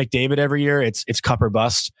like with McDavid every year, it's cup or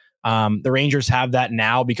bust. The Rangers have that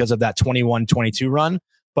now because of that 21-22 run.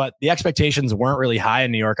 But the expectations weren't really high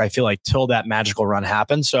in New York, I feel like, till that magical run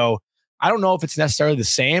happened. So I don't know if it's necessarily the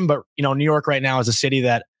same, but, New York right now is a city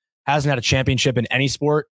that hasn't had a championship in any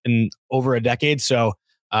sport in over a decade. So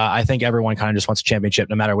I think everyone kind of just wants a championship,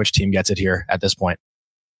 no matter which team gets it here at this point.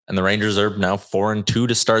 And the Rangers are now 4-2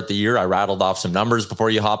 to start the year. I rattled off some numbers before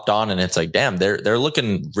you hopped on, and it's like, damn, they're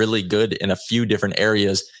looking really good in a few different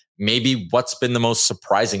areas. Maybe what's been the most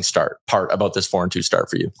surprising part about this 4-2 start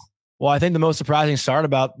for you? Well, I think the most surprising start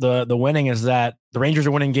about the winning is that the Rangers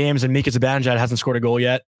are winning games and Mika Zibanejad hasn't scored a goal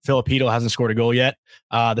yet. Filipino hasn't scored a goal yet.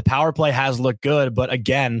 The power play has looked good, but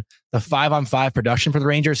again, the 5-on-5 production for the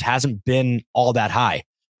Rangers hasn't been all that high.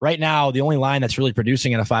 Right now, the only line that's really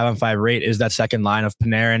producing at a 5-on-5 rate is that second line of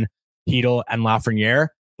Panarin, Hedl, and Lafreniere.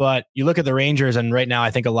 But you look at the Rangers, and right now, I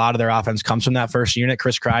think a lot of their offense comes from that first unit.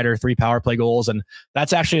 Chris Kreider, 3 power play goals. And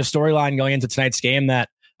that's actually a storyline going into tonight's game that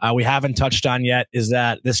we haven't touched on yet, is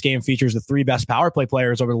that this game features the 3 best power play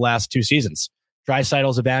players over the last 2 seasons.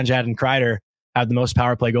 Draisaitl, Zibanejad, and Kreider have the most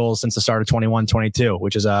power play goals since the start of 21-22,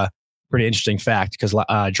 which is a pretty interesting fact because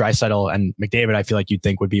Draisaitl and McDavid, I feel like you'd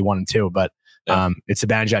think would be 1 and 2, but it's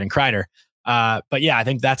Zibanejad and Kreider. But yeah, I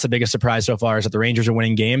think that's the biggest surprise so far is that the Rangers are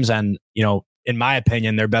winning games, and in my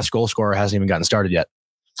opinion, their best goal scorer hasn't even gotten started yet.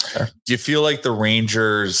 Do you feel like the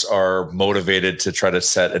Rangers are motivated to try to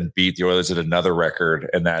set and beat the Oilers at another record,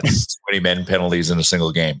 and that's too many men penalties in a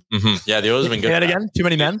single game? Mm-hmm. Yeah, the Oilers have been good. Say that again? Too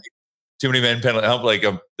many men? Too many men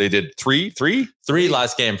penalties. They did three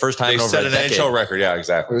last game. First time they over set a an decade. NHL record. Yeah,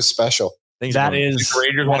 exactly. It was special. That is, the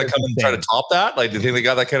Rangers want to come and try to top that? Like, do you think they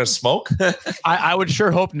got that kind of smoke? I would sure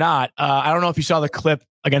hope not. I don't know if you saw the clip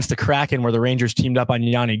against the Kraken where the Rangers teamed up on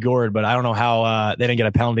Yanni Gourde, but I don't know how they didn't get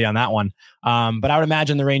a penalty on that one. But I would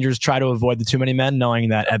imagine the Rangers try to avoid the too many men, knowing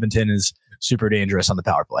that Edmonton is super dangerous on the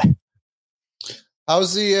power play.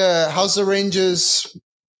 How's the Rangers'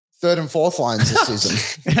 third and fourth lines this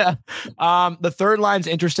season? Yeah. The third line's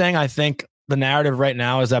interesting. I think the narrative right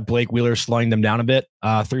now is that Blake Wheeler's slowing them down a bit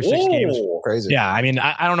through 6 games. Crazy. Yeah. I mean,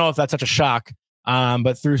 I don't know if that's such a shock,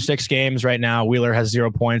 but through 6 games right now, Wheeler has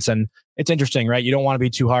 0 points, and it's interesting, right? You don't want to be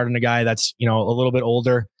too hard on a guy that's, a little bit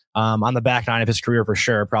older, on the back 9 of his career for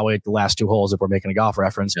sure, probably like the last 2 holes if we're making a golf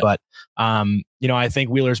reference. Yeah. But, I think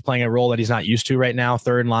Wheeler's playing a role that he's not used to right now.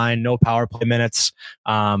 Third line, no power play minutes.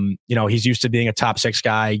 He's used to being a top 6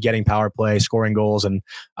 guy, getting power play, scoring goals. And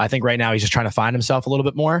I think right now he's just trying to find himself a little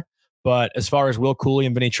bit more. But as far as Will Cooley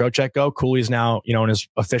and Vinny Trocheck go, Cooley's now, in his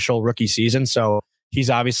official rookie season. So he's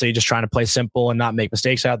obviously just trying to play simple and not make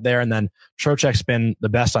mistakes out there. And then Trocheck's been the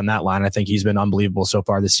best on that line. I think he's been unbelievable so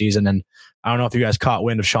far this season. And I don't know if you guys caught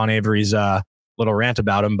wind of Sean Avery's little rant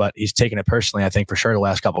about him, but he's taken it personally, I think, for sure, the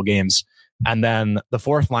last couple of games. And then the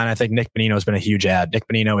fourth line, I think Nick Bonino has been a huge add. Nick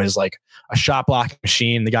Bonino is like a shot blocking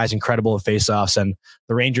machine. The guy's incredible at faceoffs, and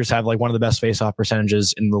the Rangers have like one of the best faceoff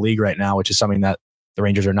percentages in the league right now, which is something that the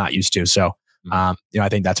Rangers are not used to. So, I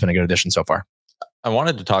think that's been a good addition so far. I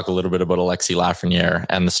wanted to talk a little bit about Alexis Lafreniere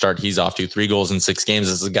and the start he's off to. 3 goals in 6 games.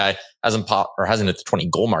 This is a guy hasn't hit the 20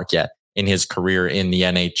 goal mark yet in his career in the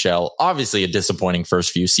NHL. Obviously a disappointing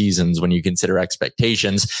first few seasons when you consider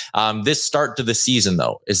expectations. This start to the season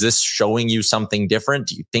though, is this showing you something different?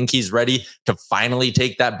 Do you think he's ready to finally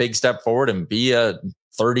take that big step forward and be a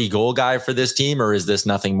 30 goal guy for this team? Or is this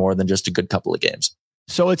nothing more than just a good couple of games?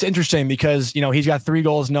 So it's interesting because, he's got 3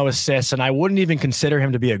 goals, no assists, and I wouldn't even consider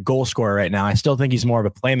him to be a goal scorer right now. I still think he's more of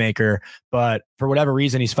a playmaker, but for whatever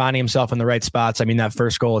reason, he's finding himself in the right spots. I mean, that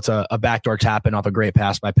first goal, it's a backdoor tap in off a great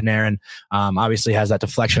pass by Panarin. Obviously has that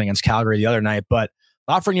deflection against Calgary the other night, but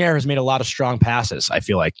Lafreniere has made a lot of strong passes. I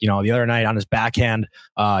feel like, the other night on his backhand,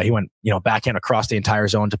 he went, backhand across the entire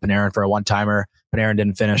zone to Panarin for a one-timer. Panarin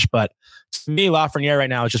didn't finish, but to me, Lafreniere right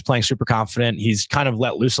now is just playing super confident. He's kind of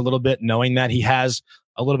let loose a little bit, knowing that he has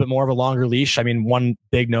a little bit more of a longer leash. I mean, one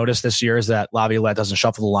big notice this year is that Laviolette doesn't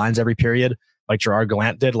shuffle the lines every period like Gerard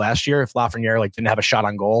Gallant did last year. If Lafreniere didn't have a shot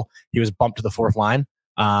on goal, he was bumped to the 4th line.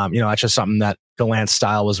 That's just something that Gallant's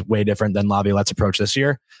style was way different than Laviolette's approach this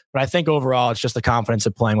year. But I think overall, it's just the confidence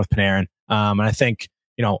of playing with Panarin. And I think,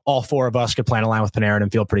 all four of us could plan a line with Panarin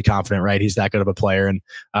and feel pretty confident, right? He's that good of a player. And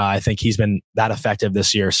I think he's been that effective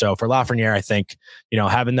this year. So for Lafreniere, I think,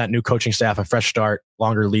 having that new coaching staff, a fresh start,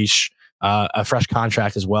 longer leash, a fresh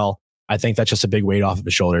contract as well, I think that's just a big weight off of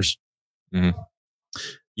his shoulders. Mm-hmm.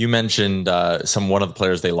 You mentioned one of the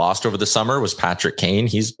players they lost over the summer was Patrick Kane.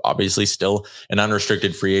 He's obviously still an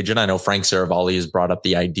unrestricted free agent. I know Frank Saravalli has brought up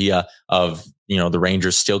the idea of, the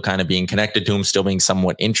Rangers still kind of being connected to him, still being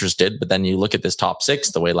somewhat interested. But then you look at this top six,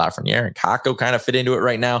 the way Lafreniere and Kakko kind of fit into it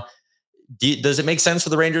right now. Does it make sense for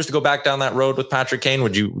the Rangers to go back down that road with Patrick Kane?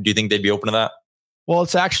 Do you think they'd be open to that? Well,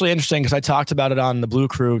 it's actually interesting because I talked about it on the Blue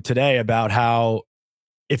Crew today about how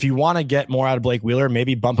if you want to get more out of Blake Wheeler,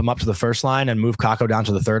 maybe bump him up to the first line and move Kakko down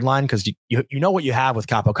to the third line, because you know what you have with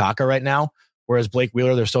Kaapo Kakko right now, whereas Blake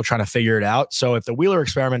Wheeler, they're still trying to figure it out. So if the Wheeler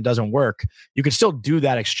experiment doesn't work, you could still do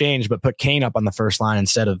that exchange, but put Kane up on the first line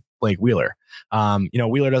instead of Blake Wheeler.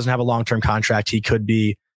 Wheeler doesn't have a long-term contract. He could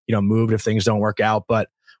be, moved if things don't work out. But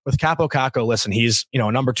with Kaapo Kakko, listen, he's, a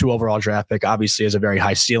number 2 overall draft pick, obviously has a very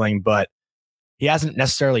high ceiling, but he hasn't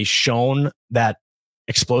necessarily shown that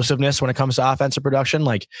explosiveness when it comes to offensive production.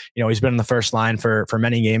 He's been in the first line for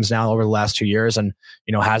many games now over the last 2 years and,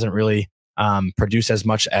 hasn't really produced as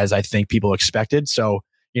much as I think people expected. So,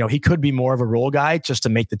 he could be more of a role guy just to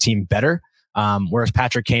make the team better. Whereas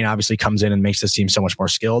Patrick Kane obviously comes in and makes this team so much more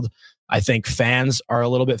skilled. I think fans are a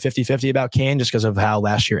little bit 50-50 about Kane just because of how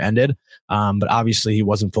last year ended. But obviously he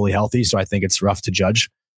wasn't fully healthy. So I think it's rough to judge.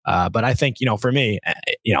 But I think, for me,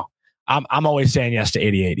 I'm always saying yes to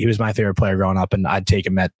 88. He was my favorite player growing up, and I'd take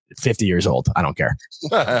him at 50 years old. I don't care.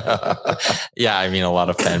 Yeah, I mean, a lot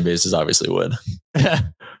of fan bases obviously would.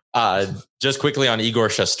 Just quickly on Igor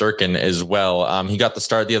Shesterkin as well. He got the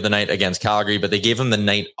start the other night against Calgary, but they gave him the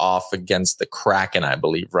night off against the Kraken, I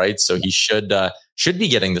believe, right? So he should be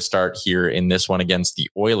getting the start here in this one against the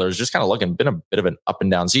Oilers. Just kind of been a bit of an up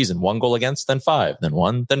and down season. 1 goal against, then 5, then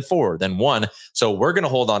 1, then 4, then 1. So we're going to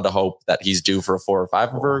hold on to hope that he's due for a 4 or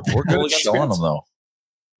 5. We're good at showing him though.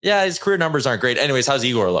 Yeah, his career numbers aren't great. Anyways, how's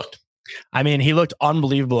Igor looked? I mean, he looked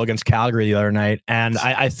unbelievable against Calgary the other night. And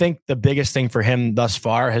I think the biggest thing for him thus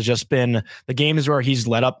far has just been the games where he's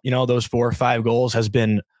let up, those 4 or 5 goals has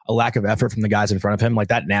been a lack of effort from the guys in front of him. Like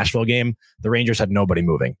that Nashville game, the Rangers had nobody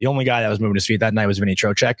moving. The only guy that was moving his feet that night was Vinny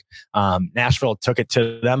Trocheck. Nashville took it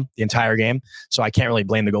to them the entire game. So I can't really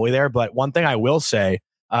blame the goalie there. But one thing I will say,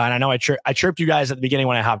 and I know I chirped you guys at the beginning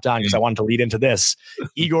when I hopped on because I wanted to lead into this.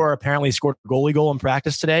 Igor apparently scored a goalie goal in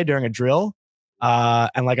practice today during a drill.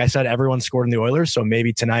 And like I said, everyone scored in the Oilers. So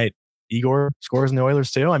maybe tonight Igor scores in the Oilers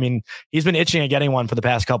too. I mean, he's been itching at getting one for the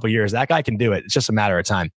past couple of years. That guy can do it. It's just a matter of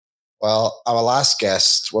time. Well, our last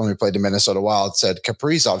guest, when we played the Minnesota Wild, said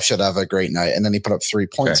Kaprizov should have a great night. And then he put up 3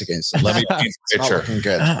 points against them. Let me paint the picture. Not looking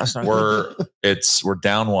good. We're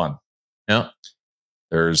down 1. Yeah.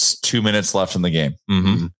 There's 2 minutes left in the game.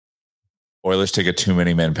 Mm-hmm. Oilers take a too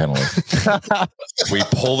many men penalty. We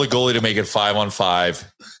pull the goalie to make it 5-on-5.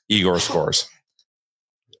 Igor scores.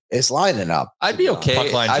 It's lining up. I'd be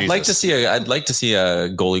okay. I'd like to see a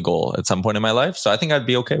goalie goal at some point in my life. So I think I'd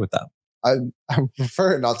be okay with that. I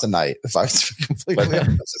prefer it not tonight, if I was completely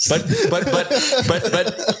honest.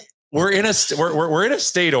 But we're in a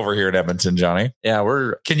state over here in Edmonton, Johnny.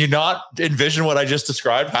 Yeah, Can you not envision what I just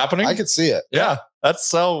described happening? I could see it. Yeah. That's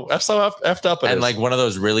so effed up. And like one of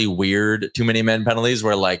those really weird too many men penalties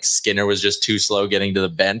where like Skinner was just too slow getting to the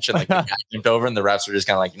bench and like the guy jumped over and the refs were just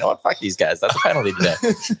kind of like, you know what, fuck these guys. That's a penalty today.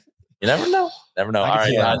 You never know. All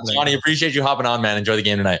right, Johnny, appreciate you hopping on, man. Enjoy the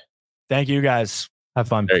game tonight. Thank you guys. Have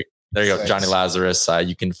fun. There you go. Johnny Lazarus.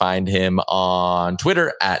 You can find him on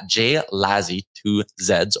Twitter at JLazzy, 2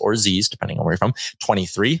 Z's or Z's, depending on where you're from,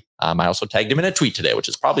 23. I also tagged him in a tweet today, which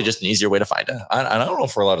is probably just an easier way to find it. I don't know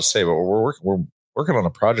if we're allowed to say, but we're working on a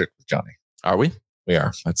project with Johnny. Are we? We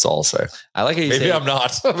are. That's all I'll say. I like how you Maybe say... I'm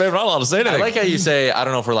not. Maybe I'm not allowed to say anything. I like how you say, I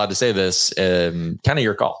don't know if we're allowed to say this. Kind of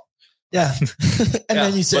your call. Yeah.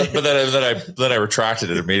 Then you say... But then I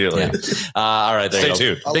retracted it immediately. Yeah. All right. There Stay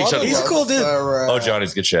you tuned. Big shout. He's a cool dude.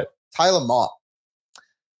 Johnny's good shit. Tyler Mott.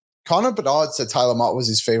 Connor Bedard said Tyler Mott was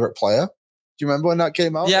his favorite player. Do you remember when that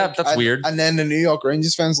came out? Yeah, that's weird. And then the New York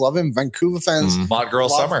Rangers fans love him. Vancouver fans Mott Girl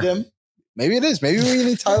loved Summer. him. Maybe it is. Maybe we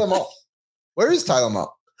need Tyler Mott. Where is Tyler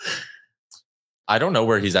Mott? I don't know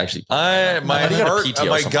where he's actually playing.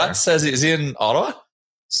 My gut says, is he in Ottawa?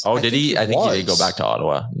 Oh, did he? I think he did go back to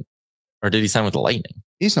Ottawa. Or did he sign with the Lightning?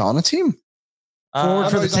 He's not on a team. Forward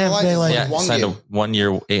for the Tampa Bay Lightning. Yeah, signed a 1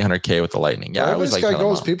 year, $800K with the Lightning. Yeah, wherever this guy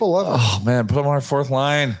goes, people love him. Oh, man, put him on our 4th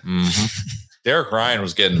line. Mm-hmm. Derek Ryan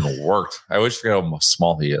was getting worked. I always forget how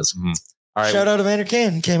small he is. Mm-hmm. All right. Shout out to Vander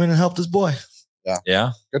Kane. Came in and helped his boy.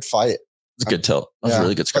 Yeah. Good fight. It's a good tilt. That was a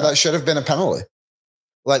really good But scrap. that should have been a penalty.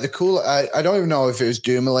 Like the I don't even know if it was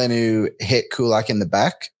Dumoulin who hit Kulak in the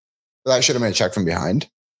back. But that should have been a check from behind.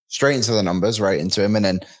 Straight into the numbers, right into him. And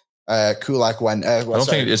then Kulak went. I don't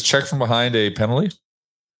think is check from behind a penalty.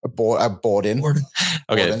 A board in.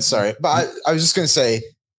 Okay. Sorry. But I was just going to say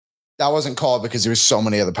that wasn't called because there was so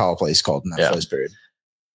many other power plays called in that first period.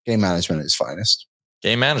 Game management at its finest.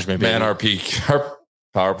 Game management, baby. Man, our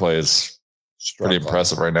power play is pretty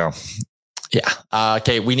impressive right now. Yeah.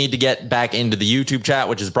 Okay. We need to get back into the YouTube chat,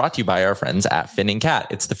 which is brought to you by our friends at Finning Cat.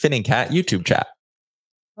 It's the Finning Cat YouTube chat.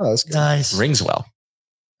 Oh, that's good. Nice. Rings well.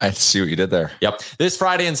 I see what you did there. Yep. This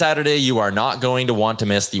Friday and Saturday, you are not going to want to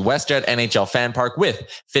miss the WestJet NHL Fan Park with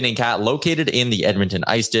Finning Cat, located in the Edmonton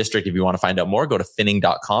Ice District. If you want to find out more, go to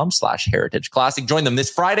finning.com/Heritage Classic. Join them this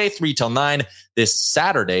Friday, 3 till 9. This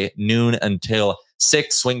Saturday, noon until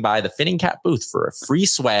 6. Swing by the Finning Cat booth for a free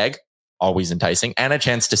swag, always enticing, and a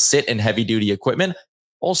chance to sit in heavy-duty equipment,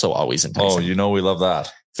 also always enticing. Oh, you know we love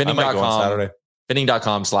that.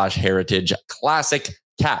 Finning.com/Heritage Classic.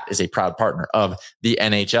 Cat is a proud partner of the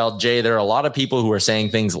NHL. Jay, there are a lot of people who are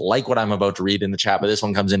saying things like what I'm about to read in the chat, but this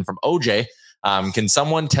one comes in from OJ. Can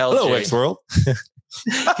someone tell Hello, Jay, X-World.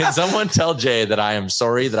 Can someone tell Jay that I am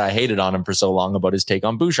sorry that I hated on him for so long about his take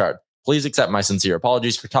on Bouchard? Please accept my sincere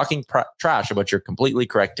apologies for talking trash about your completely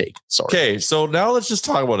correct take. Sorry. Okay, so now let's just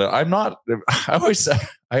talk about it.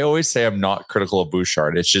 I always say I'm not critical of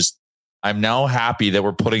Bouchard. It's just I'm now happy that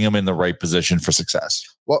we're putting him in the right position for success.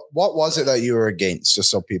 What was it that you were against, just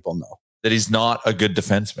so people know? That he's not a good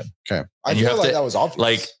defenseman. Okay. I feel like that was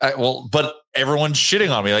obvious. But everyone's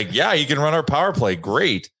shitting on me. Like, yeah, he can run our power play.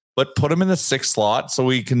 Great. But put him in the 6th slot so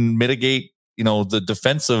we can mitigate, the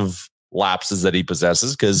defensive lapses that he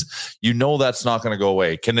possesses, because that's not going to go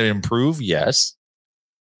away. Can it improve? Yes.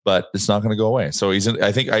 But it's not going to go away. So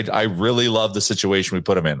I really love the situation we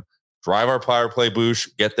put him in. Drive our power play, Boosh,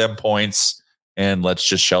 get them points, and let's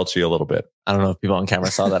just shelter you a little bit. I don't know if people on camera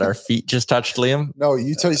saw that our feet just touched Liam. No,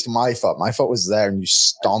 you touched my foot. My foot was there and you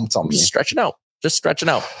stomped on me. Just stretching out.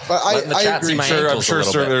 But I agree. I'm sure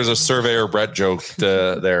there's a Surveyor Brett joke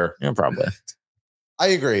there. Yeah, probably. I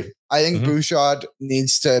agree. I think Bouchard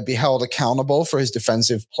needs to be held accountable for his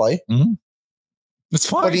defensive play. Mm-hmm. It's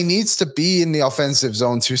fine. But he needs to be in the offensive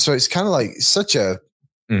zone too. So it's kind of like such a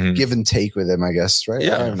give and take with him, I guess, right?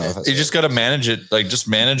 Yeah. I don't know if that's you just got to manage it, just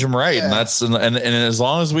manage him right. Yeah. And as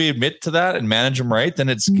long as we admit to that and manage him right, then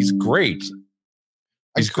he's great.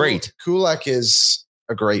 He's great. Kulak is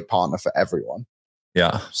a great partner for everyone.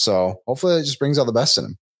 Yeah. So hopefully it just brings out the best in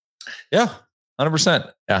him. Yeah. 100%.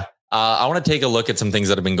 Yeah. I want to take a look at some things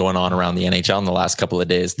that have been going on around the NHL in the last couple of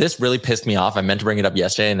days. This really pissed me off. I meant to bring it up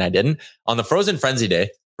yesterday and I didn't. On the Frozen Frenzy Day,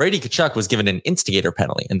 Brady Tkachuk was given an instigator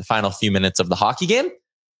penalty in the final few minutes of the hockey game.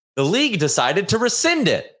 The league decided to rescind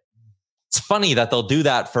it. It's funny that they'll do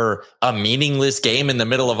that for a meaningless game in the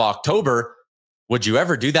middle of October. Would you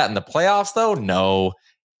ever do that in the playoffs, though? No.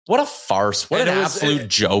 What a farce. What an absolute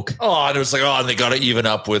joke. Oh, and it was and they got to even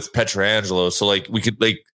up with Pietrangelo. So, we could,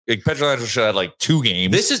 Pietrangelo should have, 2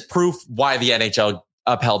 games. This is proof why the NHL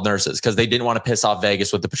upheld nurses, because they didn't want to piss off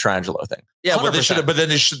Vegas with the Pietrangelo thing. Yeah, but they should have. But then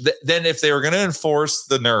then if they were going to enforce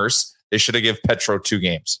the nurse, they should have given Petro 2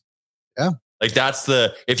 games. Yeah. That's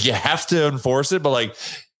if you have to enforce it, but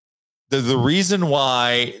the reason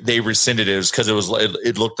why they rescinded it is because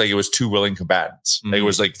it looked like it was 2 willing combatants. Mm-hmm. It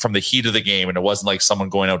was from the heat of the game, and it wasn't like someone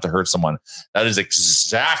going out to hurt someone. That is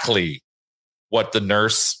exactly what the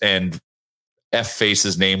nurse and F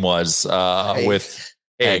Face's name was with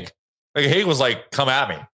Haig. Haig was come at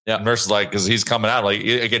me. Yeah, the nurse is because he's coming out.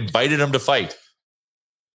 Invited him to fight.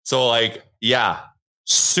 So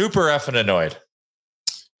super effing annoyed.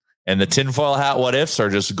 And the tinfoil hat what ifs are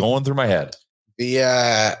just going through my head.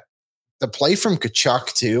 The play from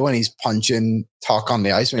Tkachuk too, when he's punching Tuck on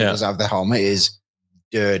the ice when he doesn't have the helmet, is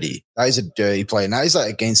dirty. That is a dirty play. And that is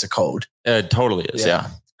against the code. It totally is, yeah.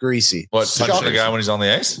 Greasy. What, punching the guy when he's on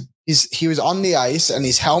the ice? He was on the ice and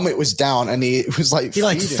his helmet was down and he was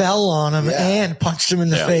he fell on him and punched him in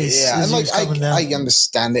the face. Yeah, and I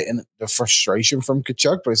understand it in the frustration from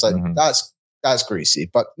Tkachuk, but it's that's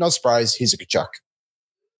greasy. But no surprise, he's a Tkachuk.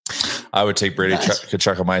 I would take Brady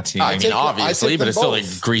Tkachuk on my team. Obviously, but it's still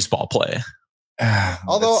greaseball play.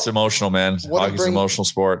 Although it's emotional, man. Hockey's an emotional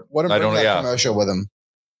sport. I don't know. Commercial with him.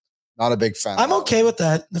 Not a big fan. I'm okay with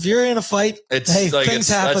that. If you're in a fight, things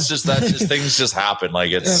happen. That's just things just happen.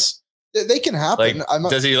 They can happen.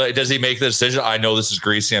 Does he make the decision? I know this is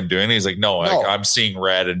greasy. I'm doing it. He's no. I'm seeing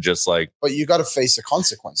red and just But you got to face the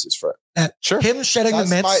consequences for it. Sure. Him shedding the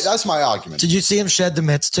mitts. That's my argument. Did you see him shed the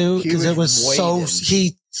mitts too? Because it was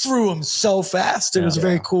he threw him so fast. It was a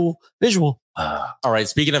very cool visual. All right.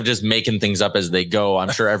 Speaking of just making things up as they go,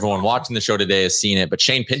 I'm sure everyone watching the show today has seen it, but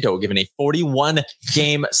Shane Pinto given a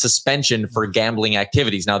 41-game suspension for gambling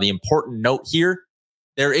activities. Now, the important note here,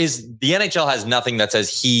 the NHL has nothing that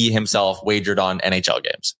says he himself wagered on NHL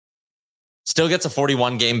games. Still gets a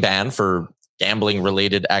 41-game ban for gambling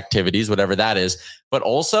related activities, whatever that is. But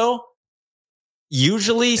also,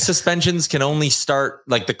 usually suspensions can only start,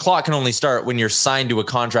 like the clock can only start when you're signed to a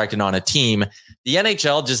contract and on a team. The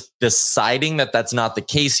NHL just deciding that that's not the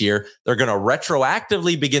case here. They're going to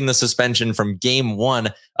retroactively begin the suspension from game 1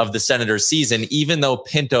 of the Senators season, even though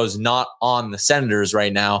Pinto's not on the Senators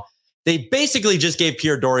right now. They basically just gave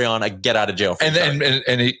Pierre Dorion a get out of jail free card.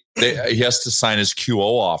 And he has to sign his QO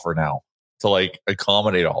offer now to like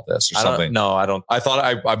accommodate all this or something.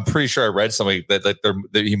 I'm pretty sure I read something that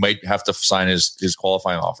he might have to sign his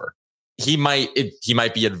qualifying offer. He might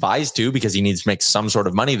be advised to, because he needs to make some sort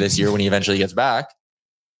of money this year when he eventually gets back.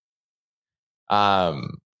 I've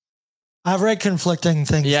read conflicting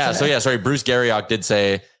things. Yeah. today. Bruce Garriock did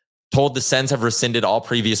say, told the Sens have rescinded all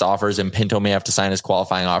previous offers and Pinto may have to sign his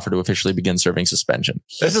qualifying offer to officially begin serving suspension.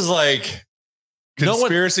 This is like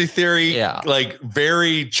conspiracy theory, like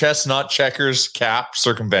very chestnut checkers cap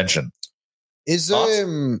circumvention. Is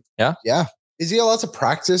Is he allowed to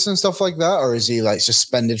practice and stuff like that, or is he like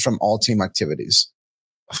suspended from all team activities?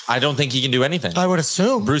 I don't think he can do anything. I would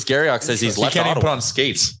assume. Bruce Garriock says he can't even put on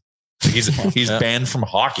skates. He's banned from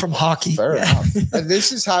hockey. Fair enough.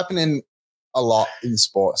 This is happening a lot in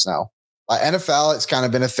sports now. Like NFL, it's kind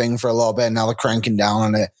of been a thing for a little bit. Now they're cranking down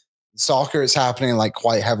on it. Soccer, it's happening like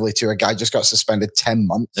quite heavily too. A guy just got suspended 10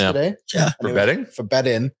 months today. Yeah. For betting? For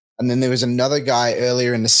betting. And then there was another guy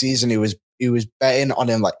earlier in the season who was betting on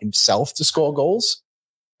him like himself to score goals.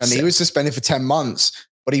 And he was suspended for 10 months,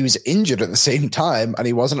 but he was injured at the same time and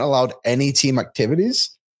he wasn't allowed any team activities.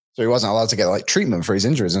 So he wasn't allowed to get like treatment for his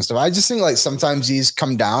injuries and stuff. I just think like sometimes he's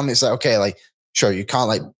come down. It's like, okay, like, sure, you can't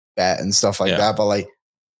like bet and stuff like that, but like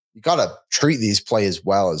you got to treat these players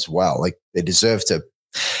well as well. Like they deserve to.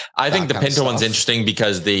 I think the Pinto one's interesting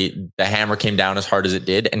because the hammer came down as hard as it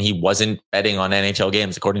did, and he wasn't betting on NHL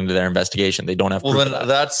games according to their investigation. They don't have. Well,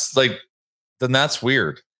 then that's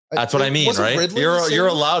weird. That's what I mean, right? Ridley you're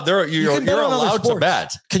allowed. You're allowed to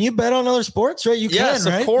bet. Can you bet on other sports? Right? You yes,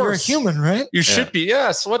 can, right? Of course. You're a human, right? You should be.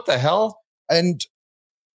 Yes. What the hell? And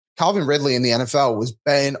Calvin Ridley in the NFL was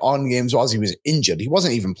betting on games while he was injured. He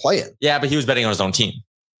wasn't even playing. Yeah, but he was betting on his own team.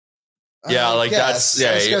 Yeah, like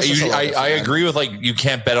I agree with like you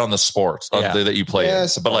can't bet on the sport that you play in.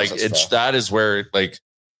 But like that is where like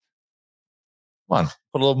come on,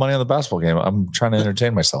 put a little money on the basketball game. I'm trying to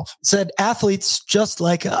entertain myself. Said athletes just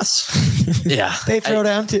like us. Yeah. They throw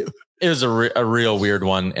down too. It was a real weird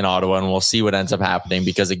one in Ottawa, and we'll see what ends up happening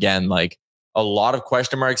because again, like a lot of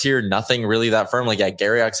question marks here, nothing really that firm. Like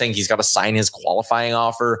Garriock saying he's got to sign his qualifying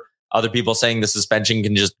offer. Other people saying the suspension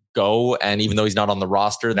can just go, and even though he's not on the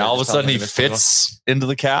roster, now all of a sudden he fits into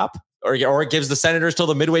the cap, or it gives the Senators till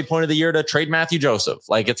the midway point of the year to trade Matthew Joseph.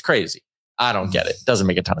 Like it's crazy. I don't get it. Doesn't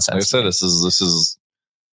make a ton of sense. Like I said, this is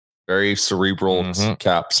very cerebral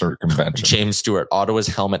cap circumvention. James Stewart, Ottawa's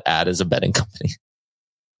helmet ad is a betting company.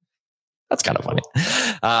 That's kind of funny.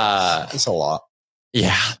 It's a lot.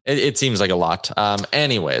 Yeah, it seems like a lot.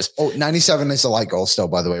 Anyways. 97 is a light goal still,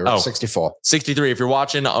 by the way. We're at 64. 63. If you're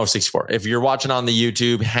watching, 64. If you're watching on the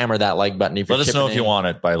YouTube, hammer that like button. If Let us know if you want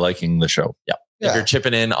it by liking the show. Yep. If you're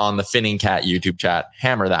chipping in on the Finning Cat YouTube chat,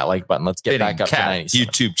 hammer that like button. Let's get back up to 90.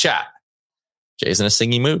 YouTube chat. Jay's in a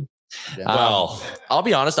singing mood. Yeah. Well, I'll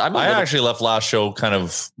be honest. I actually left last show kind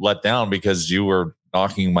of let down because you were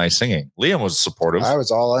knocking my singing. Liam was supportive. I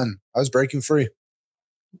was all in. I was breaking free.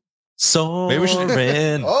 So maybe we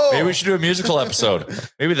should do a musical episode.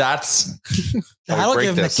 Maybe that's that'll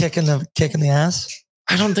give him a kick in the ass.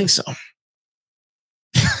 I don't think so.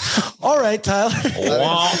 All right, Tyler.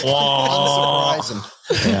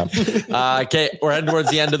 Okay, we're heading towards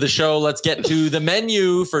the end of the show. Let's get to the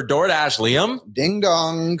menu for DoorDash. Liam, ding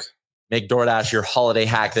dong. Make DoorDash your holiday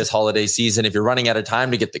hack this holiday season. If you're running out of time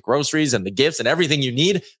to get the groceries and the gifts and everything you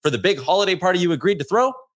need for the big holiday party you agreed to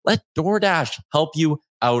throw, let DoorDash help you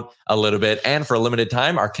out a little bit. And for a limited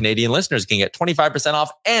time, our Canadian listeners can get 25%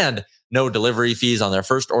 off and no delivery fees on their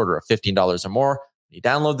first order of $15 or more. You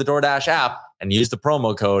download the DoorDash app and use the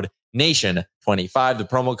promo code NATION25, the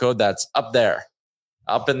promo code that's up there,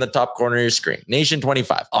 up in the top corner of your screen.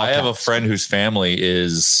 NATION25. I have a friend whose family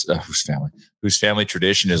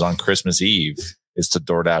tradition is on Christmas Eve is to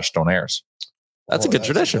DoorDash donaires. That's a good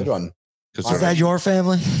tradition. A good one. Is that your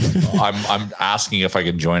family? I'm asking if I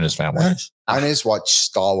can join his family. Mine is watch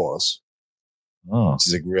Star Wars. which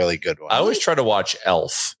is a really good one. I always try to watch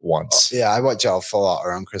Elf once. Yeah, I watch Elf a lot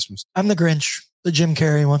around Christmas. I'm the Grinch, the Jim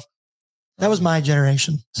Carrey one. That was my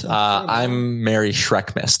generation. So. I'm Mary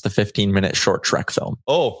Shrekmas, the 15-minute short Shrek film.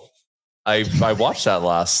 Oh, I watched that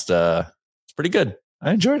last. It's pretty good.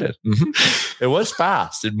 I enjoyed it. Mm-hmm. It was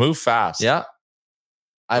fast. It moved fast. Yeah.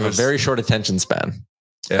 I have a very short attention span.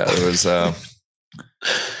 Yeah, it was.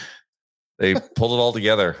 They pulled it all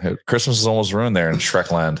together. Christmas is almost ruined there in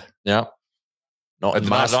Shrekland. Yeah. Not in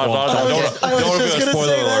my swamp. Don't be a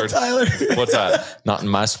spoiler alert. Tyler. What's that? Not in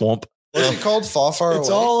my swamp. What's it called? Far, Far Away? It's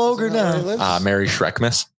all ogre now. Mary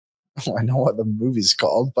Shrekmas. Oh, I know what the movie's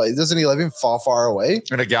called, but doesn't he live in Far, Far Away?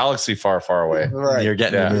 In a galaxy far, far away. Right. You're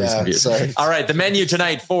getting the movies confused. Sorry. All right, the menu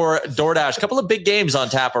tonight for DoorDash. A couple of big games on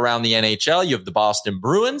tap around the NHL. You have the Boston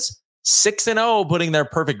Bruins, 6-0, putting their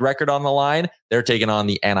perfect record on the line. They're taking on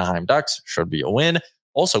the Anaheim Ducks. Should be a win.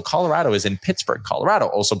 Also, Colorado is in Pittsburgh. Colorado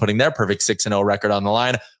also putting their perfect 6-0 record on the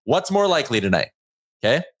line. What's more likely tonight?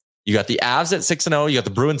 Okay. You got the Avs at 6-0. You got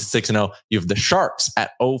the Bruins at 6-0. You have the Sharks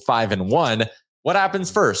at 0-5-1. What happens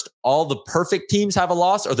first? All the perfect teams have a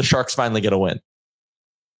loss, or the Sharks finally get a win?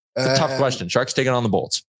 It's a tough question. Sharks taking on the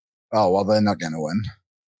Bolts. Oh, well, they're not going to win.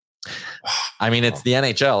 I mean, it's the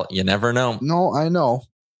NHL. You never know. No, I know.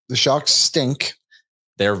 The Sharks stink.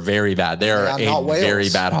 They're very bad. They're a very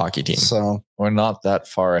bad hockey team. So we're not that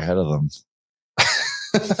far ahead of them.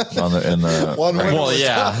 Well,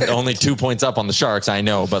 yeah, only 2 points up on the Sharks. I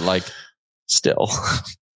know, but like, still,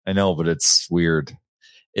 I know, but it's weird.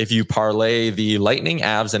 If you parlay the Lightning,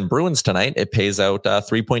 Avs, and Bruins tonight, it pays out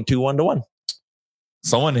 3.21 to 1.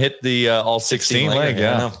 Someone hit the all 16 leg.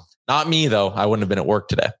 Yeah, not me though. I wouldn't have been at work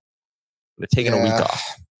today. Would have taken a week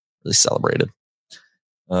off. Really celebrated.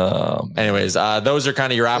 Anyways, those are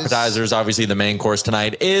kind of your appetizers. Obviously, the main course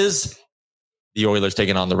tonight is the Oilers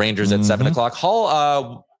taking on the Rangers at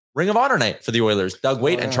 7:00. Ring of Honor night for the Oilers. Doug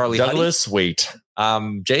Weight and Charlie Douglas Weight.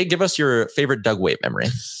 Jay, give us your favorite Doug Weight memory.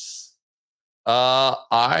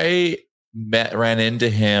 I ran into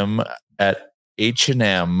him at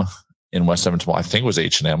H&M in West Edmonton. I think it was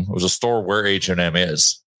H&M. It was a store where H&M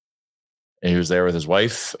is. And he was there with his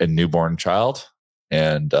wife and newborn child.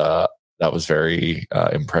 And that was very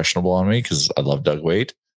impressionable on me because I love Doug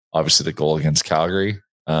Weight. Obviously, the goal against Calgary,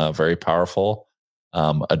 very powerful.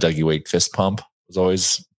 A Dougie Weight fist pump was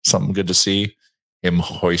always something good to see. Him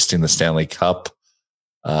hoisting the Stanley Cup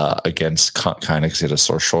against kind of because he had a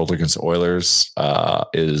sore shoulder against the Oilers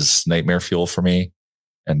is nightmare fuel for me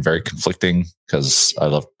and very conflicting because I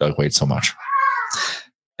love Doug Weight so much.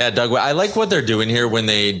 Yeah, Doug, I like what they're doing here when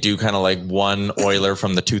they do kind of like one Oiler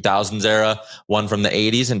from the 2000s era, one from the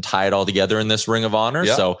 80s, and tie it all together in this Ring of Honor.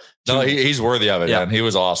 Yep. So no, he's worthy of it, man. He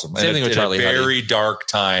was awesome. Same thing with Charlie a very Huddy. dark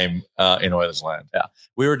time in Oilers land. Yeah.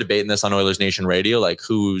 We were debating this on Oilers Nation Radio, like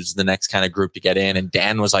who's the next kind of group to get in. And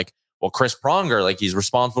Dan was like, well, Chris Pronger, like he's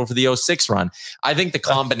responsible for the 06 run. I think the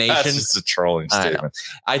combination... That's just a trolling statement.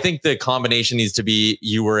 I think the combination needs to be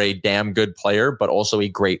you were a damn good player, but also a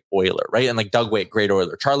great Oiler, right? And like Doug Weight, great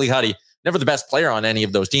Oiler. Charlie Huddy, never the best player on any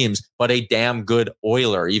of those teams, but a damn good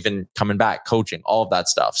Oiler, even coming back, coaching, all of that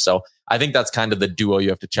stuff. So I think that's kind of the duo you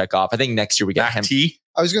have to check off. I think next year we get Mac T.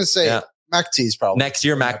 I was going to say Mac T is probably... Next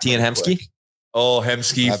year, Mac T and Hemsky. Oh,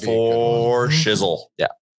 Hemsky for Shizzle. Yeah,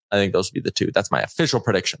 I think those would be the two. That's my official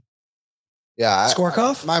prediction. Yeah.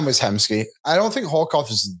 Skorkov? Mine was Hemsky. I don't think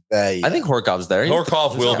Horkoff is there yet. I think Horkov's there.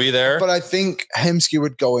 Horkoff will be there. But I think Hemsky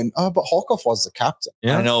would go in. Oh, but Horkoff was the captain.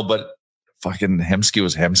 Yeah. I know, but fucking Hemsky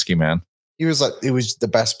was Hemsky, man. He was the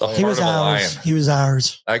best player. He was ours. He was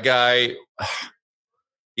ours. That guy,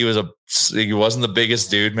 he wasn't the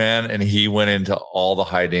biggest dude, man. And he went into all the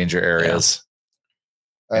high danger areas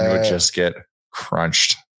and would just get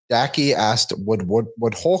crunched. Dacky asked, would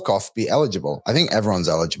Horkoff be eligible? I think everyone's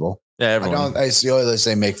eligible. Yeah, everyone. It's the Oilers,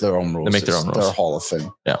 they make their own rules. They make their own rules. They're a Hall of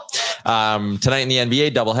Fame. Yeah. Tonight in the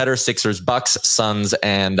NBA, doubleheader, Sixers, Bucks, Suns,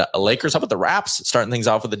 and Lakers. How about the Raps starting things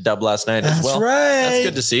off with a dub last night as well? Right. That's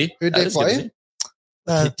good to see. Who'd they play?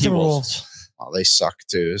 Timberwolves. Oh, they suck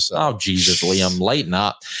too. So. Oh, Jesus, Liam, lighten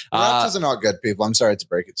up. The Raptors are not good people. I'm sorry to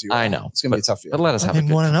break it to you. I know. It's going to be tough for you. But let us have a good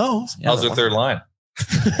 1-0. Yeah, how's their third line?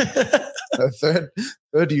 The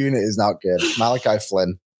third unit is not good. Malachi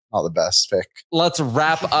Flynn, not the best pick. Let's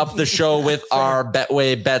wrap up the show with our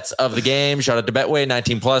Betway bets of the game. Shout out to Betway,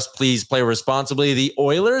 19 plus. Please play responsibly. The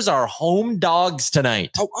Oilers are home dogs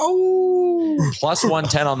tonight. Plus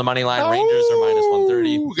 110 on the money line. Rangers are minus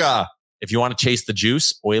 130. If you want to chase the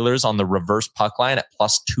juice, Oilers on the reverse puck line at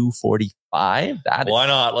plus 245. Why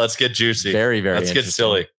not? Let's get juicy. Very, very Let's get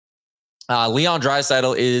silly. Leon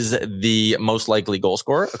Draisaitl is the most likely goal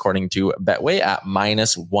scorer, according to Betway, at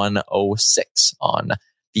minus 106 on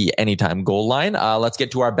the anytime goal line. Let's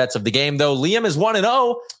get to our bets of the game, though. Liam is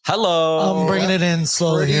 1-0. Hello. I'm bringing it in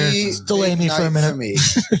slowly here. Just delay me for a minute. For me.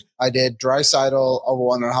 I did Draisaitl over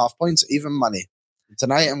 1.5 points, even money.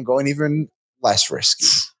 Tonight, I'm going even less risky.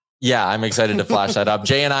 Yeah, I'm excited to flash that up.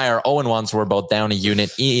 Jay and I are 0-1, so we're both down a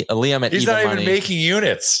unit. Liam at he's even not money. even making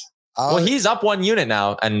units. Well, he's up 1 unit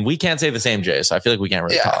now, and we can't say the same, Jay, so I feel like we can't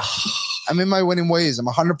really talk. I'm in my winning ways. I'm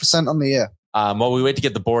 100% on the year. While we wait to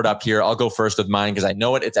get the board up here, I'll go first with mine because I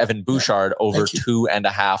know it. It's Evan Bouchard over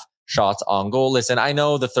 2.5 shots on goal. Listen, I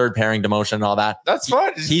know the third pairing demotion and all that. That's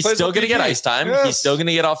fine. He's still going to get ice time. Yes. He's still going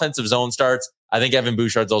to get offensive zone starts. I think Evan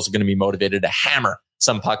Bouchard's also going to be motivated to hammer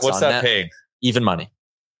some pucks on net. What's that paying? Even money.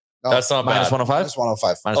 No, that's not minus bad. 105? Minus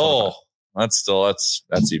 105. Oh, that's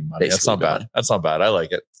even money. That's not bad. That's not bad. I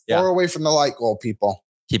like it. Yeah. 4 away from the like goal, people.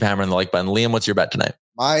 Keep hammering the like button. Liam, what's your bet tonight?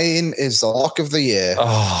 Mine is the lock of the year.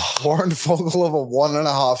 Warren Fogle over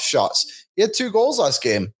 1.5 shots. He had 2 goals last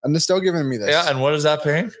game, and they're still giving me this. Yeah, and what is that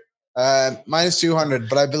paying? Minus 200,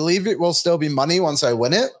 but I believe it will still be money once I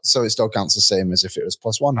win it, so it still counts the same as if it was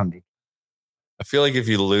plus 100. I feel like if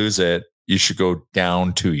you lose it, you should go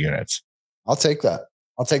down 2 units. I'll take that.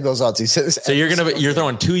 I'll take those odds. So you're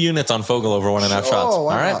throwing 2 units on Fogle over 1.5 shots. All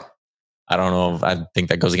right. Not? I don't know if I think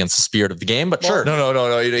that goes against the spirit of the game, but sure.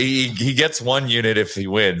 No. He gets 1 unit if he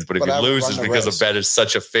wins, but if he loses because the bet is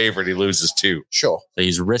such a favorite, he loses 2. Sure. So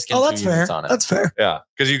he's risking 2 units on it. That's fair. Yeah.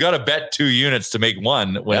 Because you got to bet 2 units to make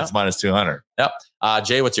 1 when it's minus 200. Yep.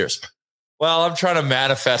 Jay, what's yours? Well, I'm trying to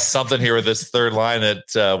manifest something here with this third line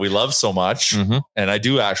that we love so much. Mm-hmm. And I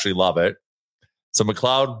do actually love it. So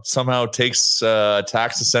McLeod somehow attacks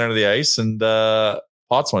the center of the ice and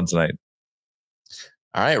pots one tonight.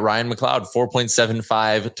 All right, Ryan McLeod,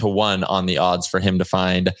 4.75 to 1 on the odds for him to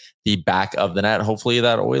find the back of the net. Hopefully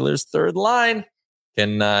that Oilers third line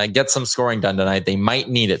can get some scoring done tonight. They might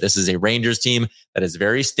need it. This is a Rangers team that is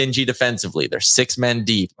very stingy defensively. They're 6 men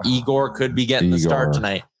deep. Igor could be getting the start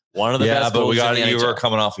tonight. One of the best. But we got Igor NHL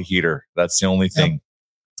coming off a heater. That's the only thing. Yep.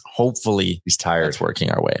 Hopefully he's tired. It's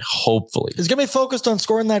working our way. Hopefully he's gonna be focused on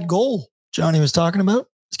scoring that goal Johnny was talking about.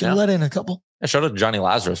 He's gonna let in a couple. Shout out to Johnny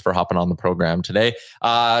Lazarus for hopping on the program today.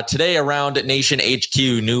 Today around Nation HQ,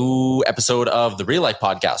 new episode of the Real Life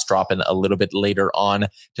Podcast dropping a little bit later on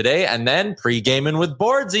today. And then pre-gaming with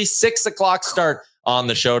Boardsy, 6:00 start on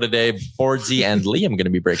the show today. Boardsy and Liam going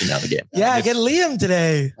to be breaking down the game. Yeah, I get Liam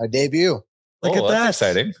today. My debut. Look at that. That's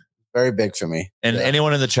exciting. Very big for me. And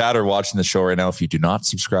anyone in the chat or watching the show right now, if you do not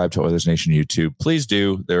subscribe to Oilers Nation YouTube, please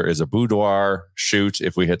do. There is a boudoir shoot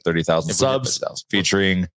if we hit 30,000 subs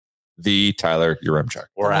featuring the Tyler Yaremchuk.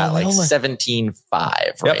 We're at like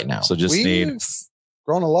 17.5 right now. So We've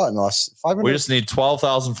grown a lot in the last 500. We just need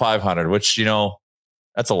 12,500, which,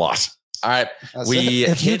 that's a lot. All right.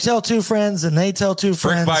 If you tell 2 friends and they tell 2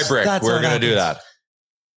 friends. Brick by brick. We're going to do that.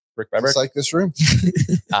 Brick by brick. It's like this room.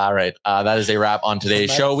 All right. That is a wrap on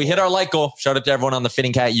today's show. We hit our like goal. Shout out to everyone on the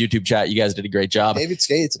Fitting Cat YouTube chat. You guys did a great job. McDavid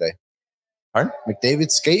skated today. Pardon? McDavid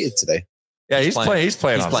skated today. Yeah, he's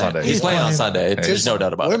playing on Sunday. He's playing on Sunday. There's no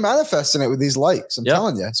doubt about it. We're manifesting it with these likes. I'm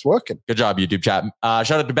telling you, it's working. Good job, YouTube chat.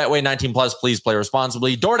 Shout out to Betway 19+. Please play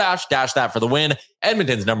responsibly. DoorDash, dash that for the win.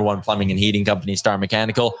 Edmonton's #1 plumbing and heating company, Star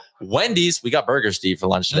Mechanical. Wendy's, we got burgers to eat for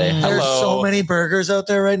lunch today. There's so many burgers out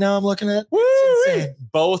there right now. I'm looking at.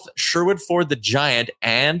 Both Sherwood Ford the Giant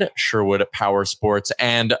and Sherwood Power Sports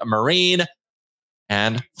and Marine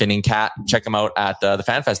and Finning Cat. Check them out at the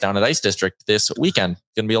Fan Fest down at Ice District this weekend.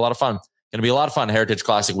 It's going to be a lot of fun. Going to be a lot of fun. Heritage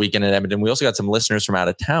Classic weekend in Edmonton. We also got some listeners from out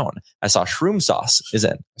of town. I saw Shroom Sauce is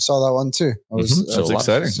in. I saw that one too. That's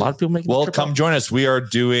exciting. A lot of people making. Well, come join us. We are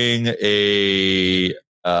doing a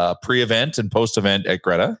pre-event and post-event at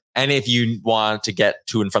Greta. And if you want to get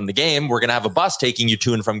to and from the game, we're going to have a bus taking you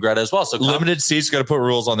to and from Greta as well. So limited seats. Got to put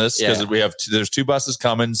rules on this because we have there's 2 buses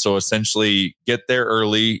coming. So essentially, get there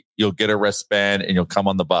early. You'll get a wristband and you'll come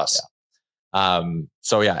on the bus.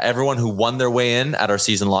 Yeah. Everyone who won their way in at our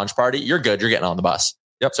season launch party, you're good. You're getting on the bus.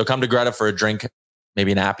 Yep. So come to Greta for a drink,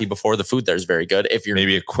 maybe an appy before. The food there is very good. If you're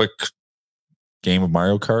maybe a quick game of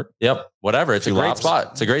Mario Kart. Yep. Whatever. It's a great spot.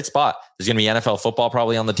 It's a great spot. There's going to be NFL football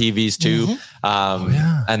probably on the TVs too.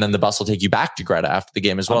 And then the bus will take you back to Greta after the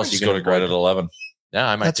game as well. So you can go to Greta at 11. Yeah,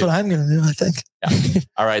 I might. That's what I'm going to do, I think. Yeah.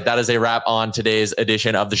 All right. That is a wrap on today's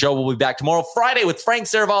edition of the show. We'll be back tomorrow, Friday, with Frank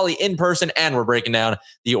Saravalli in person, and we're breaking down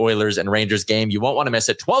the Oilers and Rangers game. You won't want to miss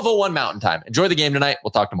it. 12:01 Mountain Time. Enjoy the game tonight.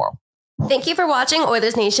 We'll talk tomorrow. Thank you for watching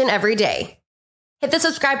Oilers Nation every day. Hit the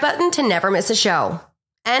subscribe button to never miss a show.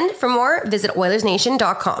 And for more, visit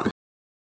OilersNation.com.